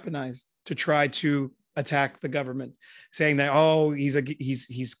is weaponized to try to attack the government, saying that, oh,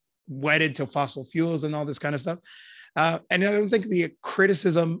 he's wedded to fossil fuels and all this kind of stuff. And I don't think the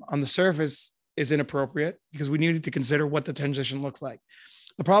criticism on the surface is inappropriate, because we needed to consider what the transition looks like.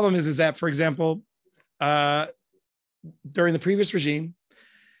 The problem is that, for example, during the previous regime,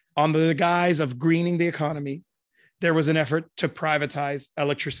 on the guise of greening the economy, there was an effort to privatize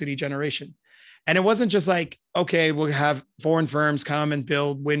electricity generation. And it wasn't just like, okay, we'll have foreign firms come and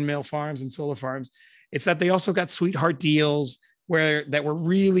build windmill farms and solar farms. It's that they also got sweetheart deals that were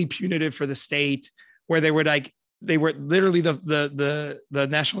really punitive for the state, where they were literally the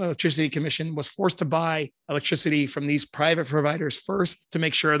National Electricity Commission was forced to buy electricity from these private providers first to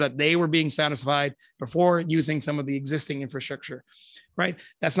make sure that they were being satisfied before using some of the existing infrastructure, right?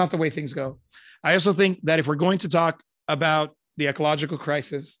 That's not the way things go. I also think that if we're going to talk about the ecological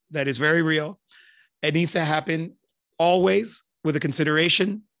crisis that is very real, it needs to happen always with a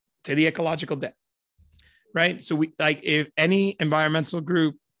consideration to the ecological debt, right? So if any environmental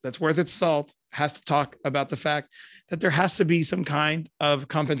group that's worth its salt has to talk about the fact that there has to be some kind of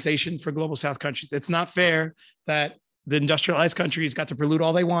compensation for global South countries. It's not fair that the industrialized countries got to pollute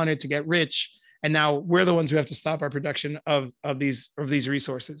all they wanted to get rich, and now we're the ones who have to stop our production of these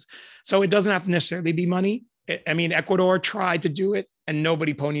resources. So it doesn't have to necessarily be money. I mean, Ecuador tried to do it, and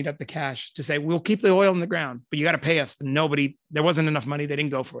nobody ponied up the cash to say, we'll keep the oil in the ground, but you got to pay us. And there wasn't enough money. They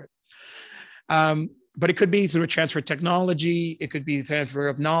didn't go for it. But it could be through a transfer of technology. It could be transfer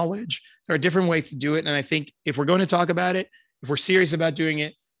of knowledge. There are different ways to do it. And I think if we're going to talk about it, if we're serious about doing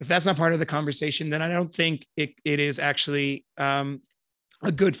it, if that's not part of the conversation, then I don't think it is actually a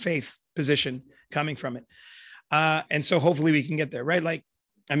good faith position coming from it. And so hopefully we can get there, right? Like,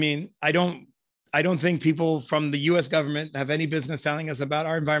 I mean, I don't think people from the US government have any business telling us about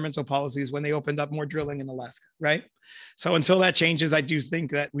our environmental policies when they opened up more drilling in Alaska, right? So until that changes, I do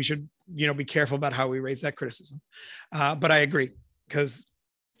think that we should, be careful about how we raise that criticism. But I agree, because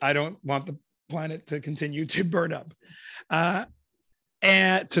I don't want the planet to continue to burn up.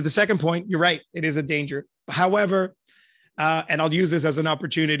 And to the second point, you're right, it is a danger. However, and I'll use this as an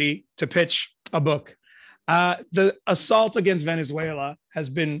opportunity to pitch a book. The assault against Venezuela has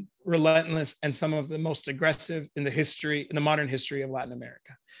been relentless and some of the most aggressive in the modern history of Latin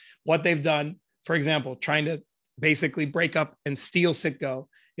America. What they've done, for example, trying to basically break up and steal Citgo,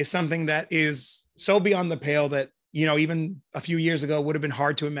 is something that is so beyond the pale that, even a few years ago would have been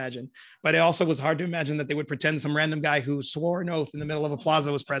hard to imagine. But it also was hard to imagine that they would pretend some random guy who swore an oath in the middle of a plaza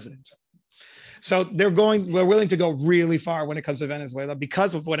was president. So they're willing to go really far when it comes to Venezuela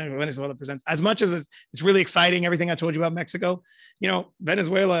because of what Venezuela presents. As much as it's really exciting, everything I told you about Mexico,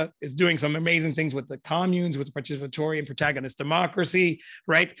 Venezuela is doing some amazing things with the communes, with participatory and protagonist democracy,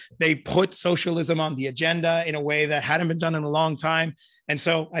 right? They put socialism on the agenda in a way that hadn't been done in a long time. And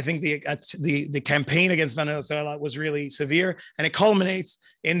so I think the campaign against Venezuela was really severe, and it culminates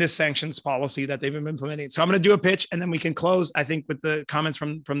in this sanctions policy that they've been implementing. So I'm going to do a pitch, and then we can close, I think, with the comments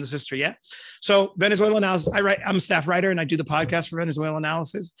from the sister. Yeah. So Venezuela Analysis, I'm a staff writer, and I do the podcast for Venezuela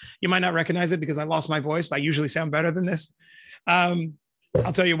Analysis. You might not recognize it because I lost my voice, but I usually sound better than this.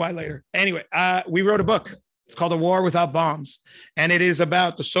 I'll tell you why later. Anyway, we wrote a book. It's called A War Without Bombs, and it is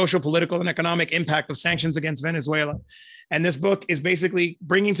about the social, political, and economic impact of sanctions against Venezuela. And this book is basically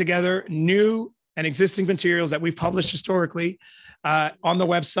bringing together new and existing materials that we've published historically on the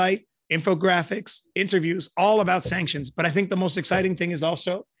website, infographics, interviews, all about sanctions. But I think the most exciting thing is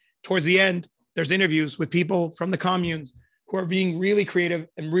also towards the end, there's interviews with people from the communes who are being really creative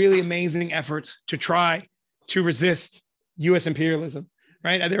and really amazing efforts to try to resist US imperialism,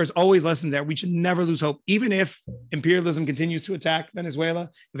 right? And there's always lessons there. We should never lose hope. Even if imperialism continues to attack Venezuela,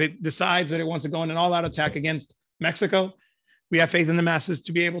 if it decides that it wants to go in an all-out attack against Mexico, we have faith in the masses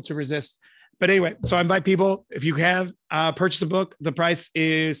to be able to resist. But anyway, so I invite people, if you have purchased a book, the price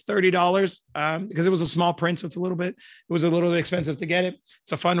is $30 because it was a small print. So it was a little expensive to get it.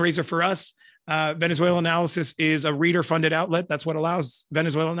 It's a fundraiser for us. Venezuela Analysis is a reader-funded outlet. That's what allows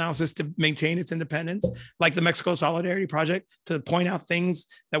Venezuela Analysis to maintain its independence, like the Mexico Solidarity Project, to point out things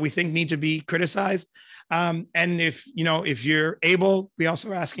that we think need to be criticized. And if you're able, we also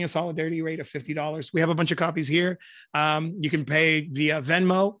are asking a solidarity rate of $50. We have a bunch of copies here. You can pay via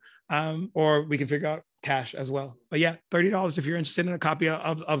Venmo, or we can figure out cash as well. But yeah, $30 if you're interested in a copy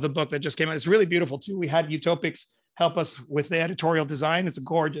of the book that just came out. It's really beautiful too. We had Utopics help us with the editorial design. It's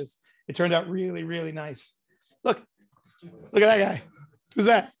gorgeous. It turned out really, really nice. Look at that guy. Who's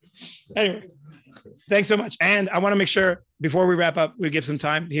that? Anyway, thanks so much. And I want to make sure before we wrap up, we give some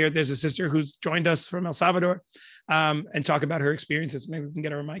time here. There's a sister who's joined us from El Salvador and talk about her experiences. Maybe we can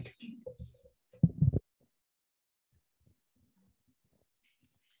get her a mic.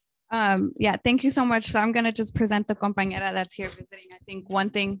 Yeah, thank you so much. So I'm going to just present the compañera that's here visiting. I think one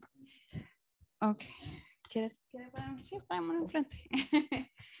thing. Okay.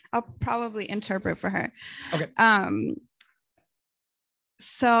 I'll probably interpret for her. Okay.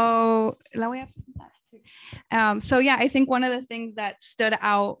 So yeah, I think one of the things that stood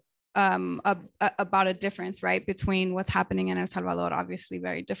out about a difference, right, between what's happening in El Salvador, obviously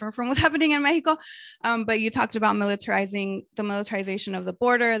very different from what's happening in Mexico. But you talked about the militarization of the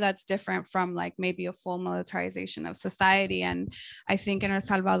border. That's different from like maybe a full militarization of society. And I think in El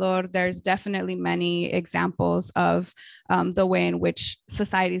Salvador, there's definitely many examples of the way in which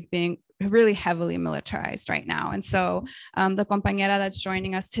society is being really heavily militarized right now. And so the compañera that's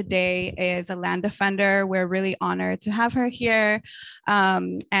joining us today is a land defender. We're really honored to have her here.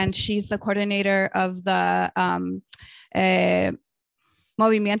 And she's the coordinator of the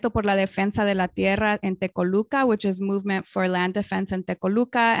Movimiento por la Defensa de la Tierra en Tecoluca, which is Movement for Land Defense in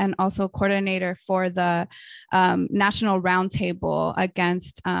Tecoluca, and also coordinator for the National Roundtable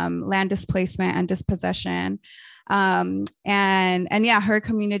Against Land Displacement and Dispossession. And yeah, her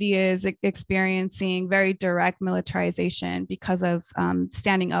community is experiencing very direct militarization because of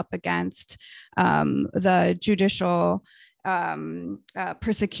standing up against the judicial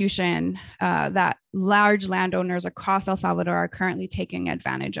persecution that large landowners across El Salvador are currently taking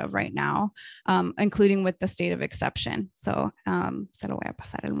advantage of right now, including with the state of exception. So se lo voy a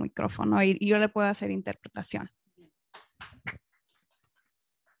pasar el micrófono y yo le puedo hacer interpretación.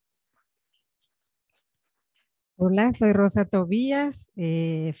 Hola, soy Rosa Tobías.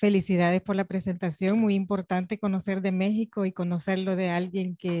 Felicidades por la presentación. Muy importante conocer de México y conocerlo de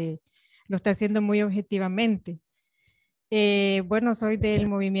alguien que lo está haciendo muy objetivamente. Bueno, soy del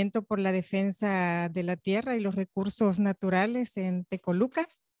Movimiento por la Defensa de la Tierra y los Recursos Naturales en Tecoluca.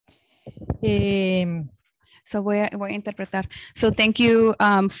 So voy a interpretar. So thank you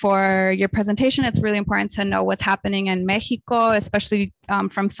for your presentation. It's really important to know what's happening in Mexico, especially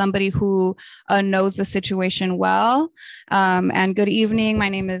from somebody who knows the situation well. And good evening. My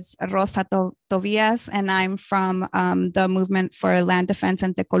name is Rosa Tobias, and I'm from the Movement for Land Defense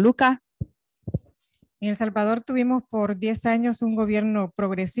in Tecoluca. En El Salvador tuvimos por 10 años un gobierno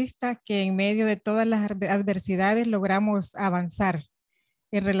progresista que en medio de todas las adversidades logramos avanzar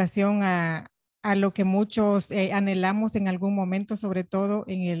en relación a lo que muchos anhelamos en algún momento, sobre todo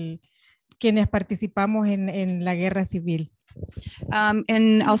quienes participamos en la guerra civil.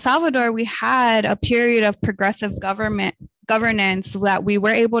 In El Salvador, we had a period of progressive governance that we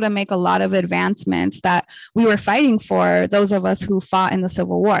were able to make a lot of advancements that we were fighting for, those of us who fought in the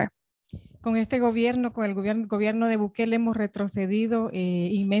Civil War. Con este gobierno, con el gobierno de Bukele, hemos retrocedido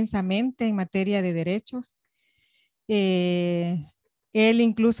inmensamente en materia de derechos. Él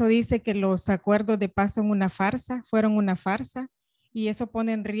incluso dice que los acuerdos de paz fueron una farsa, y eso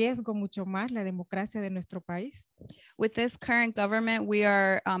pone en riesgo mucho más la democracia de nuestro país. With this current government, we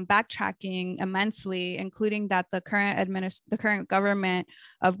are backtracking immensely, including that the current government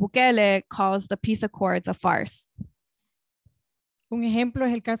of Bukele calls the peace accords a farce. Un ejemplo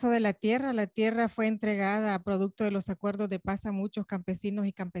es el caso de la tierra. La tierra fue entregada a producto de los acuerdos de paz a muchos campesinos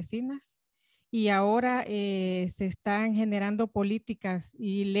y campesinas, y ahora se están generando políticas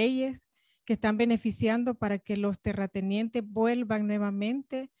y leyes que están beneficiando para que los terratenientes vuelvan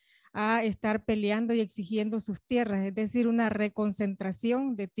nuevamente a estar peleando y exigiendo sus tierras, es decir, una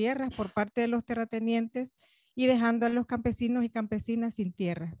reconcentración de tierras por parte de los terratenientes y dejando a los campesinos y campesinas sin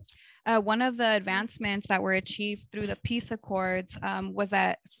tierra. One of the advancements that were achieved through the peace accords was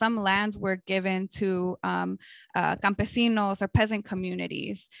that some lands were given to campesinos or peasant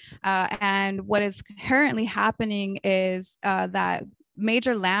communities. And what is currently happening is that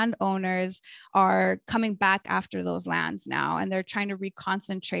major landowners are coming back after those lands now, and they're trying to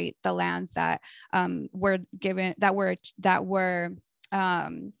reconcentrate the lands that were given, that were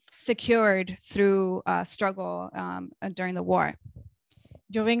secured through struggle during the war.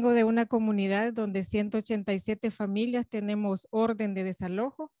 Yo vengo de una comunidad donde 187 familias tenemos orden de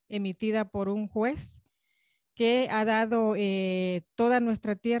desalojo emitida por un juez que ha dado toda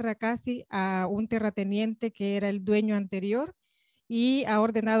nuestra tierra casi a un terrateniente que era el dueño anterior y ha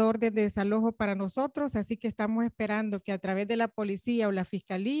ordenado orden de desalojo para nosotros, así que estamos esperando que a través de la policía o la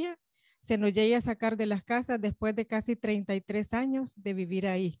fiscalía se nos llegue a sacar de las casas después de casi 33 años de vivir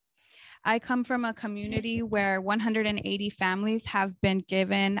ahí. I come from a community where 180 families have been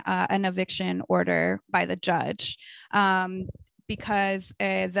given an eviction order by the judge because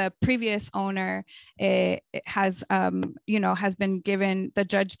the previous owner has been given, the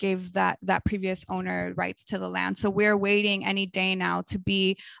judge gave that previous owner rights to the land. So we're waiting any day now to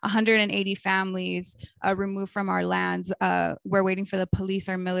be 180 families removed from our lands. We're waiting for the police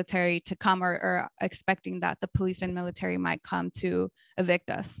or military to come, or expecting that the police and military might come to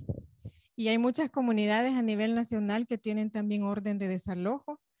evict us. Y hay muchas comunidades a nivel nacional que tienen también orden de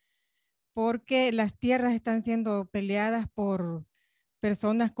desalojo porque las tierras están siendo peleadas por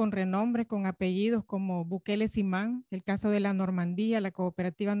personas con renombre, con apellidos como Bukele Simán, el caso de la Normandía, la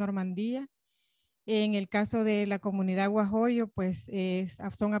cooperativa Normandía. En el caso de la comunidad Guajoyo, pues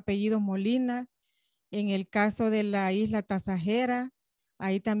son apellidos Molina. En el caso de la isla Tasajera,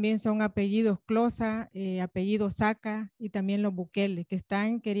 ahí también son apellidos Closa, apellidos Saca y también los Bukele, que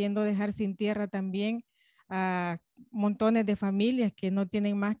están queriendo dejar sin tierra también a montones de familias que no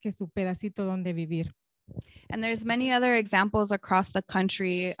tienen más que su pedacito donde vivir. And there's many other examples across the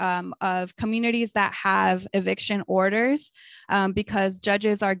country of communities that have eviction orders because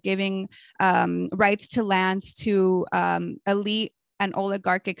judges are giving rights to lands to elite and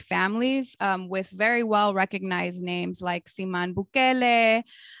oligarchic families with very well recognized names like Simán Bukele,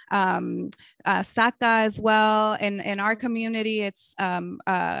 Saca as well. In our community, it's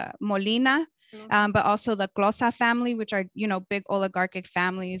Molina. But also the Closa family, which are, big oligarchic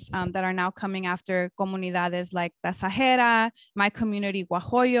families that are now coming after comunidades like Tasajera, my community,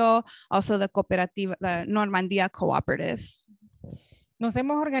 Guajoyo, also the Normandía cooperatives. Nos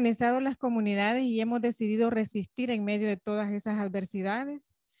hemos organizado las comunidades y hemos decidido resistir en medio de todas esas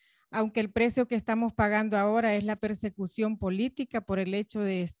adversidades, aunque el precio que estamos pagando ahora es la persecución política por el hecho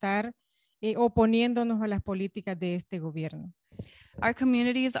de estar oponiéndonos a las políticas de este gobierno. Our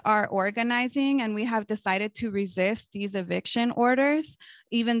communities are organizing and we have decided to resist these eviction orders,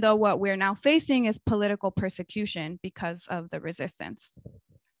 even though what we're now facing is political persecution because of the resistance.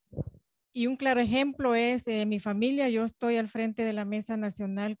 Y un claro ejemplo es mi familia. Yo estoy al frente de la Mesa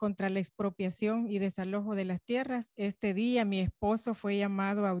Nacional contra la Expropiación y Desalojo de las Tierras. Este día mi esposo fue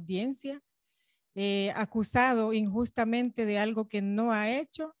llamado a audiencia, acusado injustamente de algo que no ha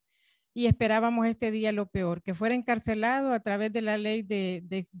hecho. Y esperábamos este día lo peor, que fuera encarcelado a través de la ley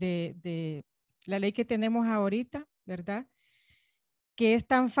la ley que tenemos ahorita, ¿verdad? Que es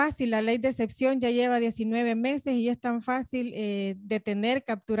tan fácil, la ley de excepción ya lleva 19 meses y es tan fácil detener,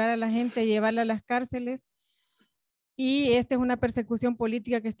 capturar a la gente, llevarla a las cárceles. Y esta es una persecución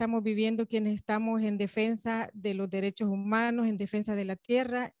política que estamos viviendo quienes estamos en defensa de los derechos humanos, en defensa de la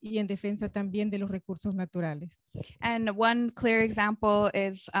tierra y en defensa también de los recursos naturales. And one clear example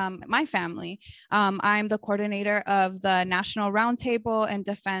is my family. I'm the coordinator of the National Roundtable in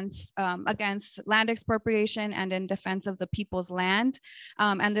defense against land expropriation and in defense of the people's land.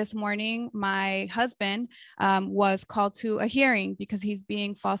 And this morning, my husband was called to a hearing because he's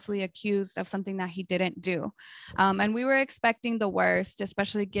being falsely accused of something that he didn't do. And we were expecting the worst,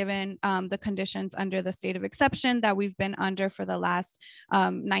 especially given the conditions under the state of exception that we've been under for the last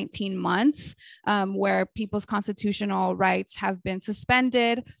 19 months, where people's constitutional rights have been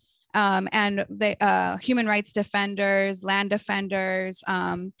suspended, and the human rights defenders, land defenders,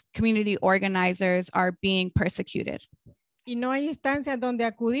 community organizers are being persecuted. Y no hay instancias donde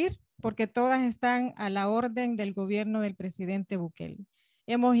acudir porque todas están a la orden del gobierno del presidente Bukele.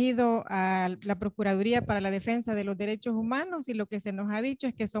 Hemos ido a la Procuraduría para la Defensa de los Derechos Humanos y lo que se nos ha dicho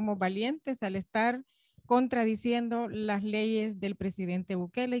es que somos valientes al estar contradiciendo las leyes del presidente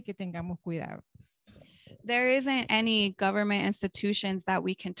Bukele y que tengamos cuidado. there isn't any government institutions that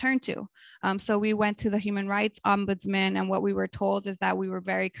we can turn to. So we went to the Human Rights Ombudsman, and what we were told is that we were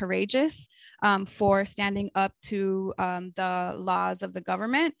very courageous for standing up to the laws of the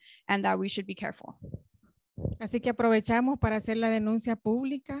government and that we should be careful. Así que aprovechamos para hacer la denuncia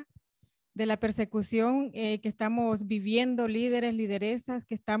pública de la persecución que estamos viviendo, líderes, lideresas,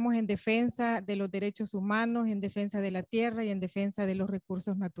 que estamos en defensa de los derechos humanos, en defensa de la tierra y en defensa de los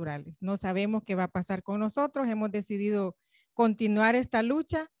recursos naturales. No sabemos qué va a pasar con nosotros. Hemos decidido continuar esta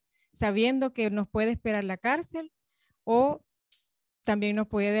lucha sabiendo que nos puede esperar la cárcel o también nos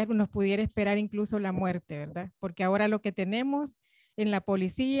pudiera esperar incluso la muerte, ¿verdad? Porque ahora lo que tenemos en la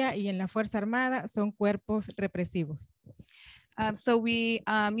policía y en la Fuerza Armada son cuerpos represivos. So we,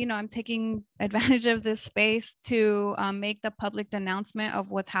 I'm taking advantage of this space to make the public announcement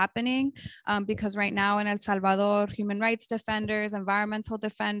of what's happening because right now in El Salvador, human rights defenders, environmental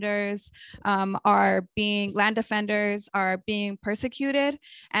defenders land defenders are being persecuted,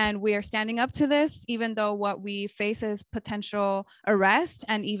 and we are standing up to this, even though what we face is potential arrest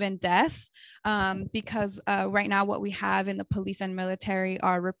and even death, because right now what we have in the police and military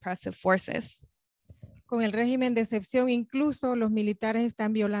are repressive forces. Con el régimen de excepción, incluso los militares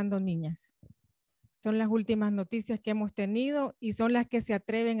están violando niñas. Son las últimas noticias que hemos tenido y son las que se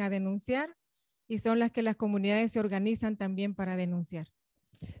atreven a denunciar y son las que las comunidades se organizan también para denunciar.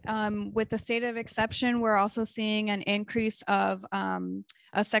 With the state of exception, we're also seeing an increase of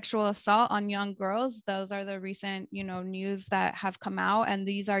a sexual assault on young girls. Those are the recent, news that have come out, and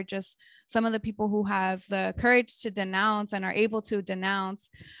these are just some of the people who have the courage to denounce and are able to denounce.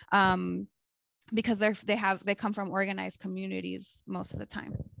 Because they come from organized communities most of the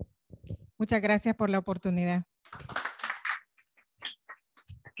time. Muchas gracias por la oportunidad.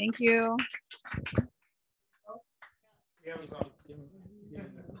 Thank you. Yeah, well,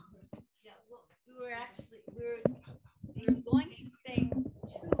 we were going to sing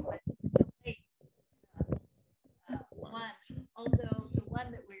two, but one. Although the one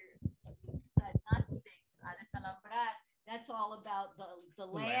that we're not sing, Ares Alambrar, that's all about the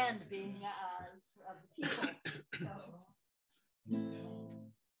land being of the people. So,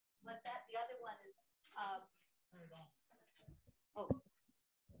 what's that? The other one is,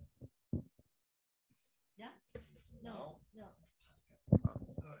 yeah? No. Yeah.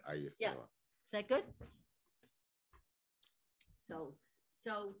 Is that good? So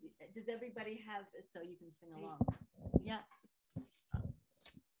does everybody have, so you can sing along? Yeah.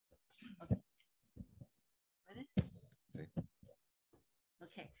 Okay.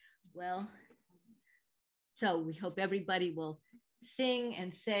 Okay, well, so we hope everybody will sing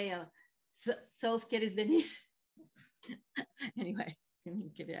and say, Sof, ¿quieres venir? Anyway, you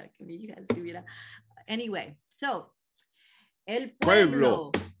guys give it up. Anyway, so, el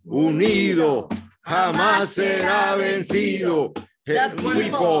pueblo unido jamás será vencido. The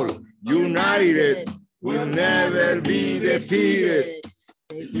people united will never be defeated.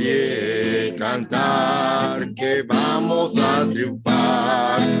 Y cantar que vamos a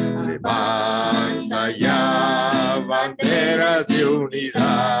triunfar, levanta ya banderas de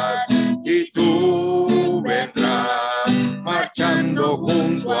unidad, y tú vendrás marchando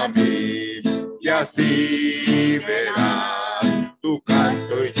junto a mí, y así verás tu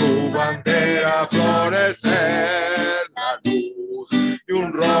canto y tu bandera florecer, la luz y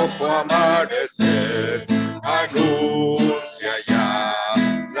un rojo amanecer, anuncia ya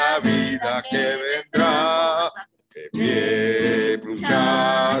la vida que vendrá, de pie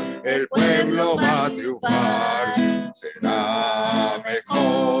luchar, el pueblo va a triunfar, será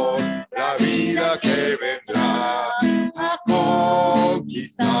mejor la vida que vendrá, a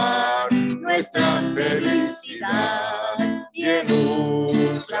conquistar nuestra felicidad, y en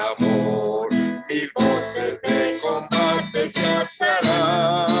un clamor, mil voces de combate se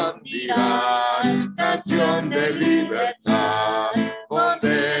alzarán, dirán canción de libertad, con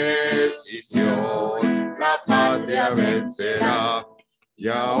decisión la patria vencerá. Y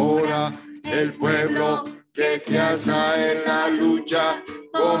ahora el pueblo que se alza en la lucha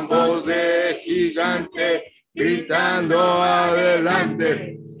con voz de gigante, gritando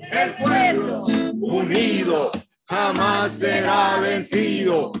adelante. El pueblo unido jamás será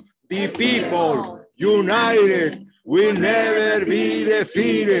vencido. The people united will never be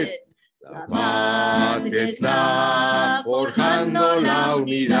defeated. La patria está forjando la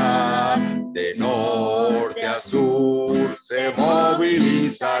unidad, de norte a sur se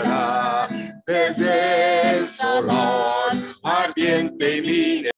movilizará, desde el solón ardiente y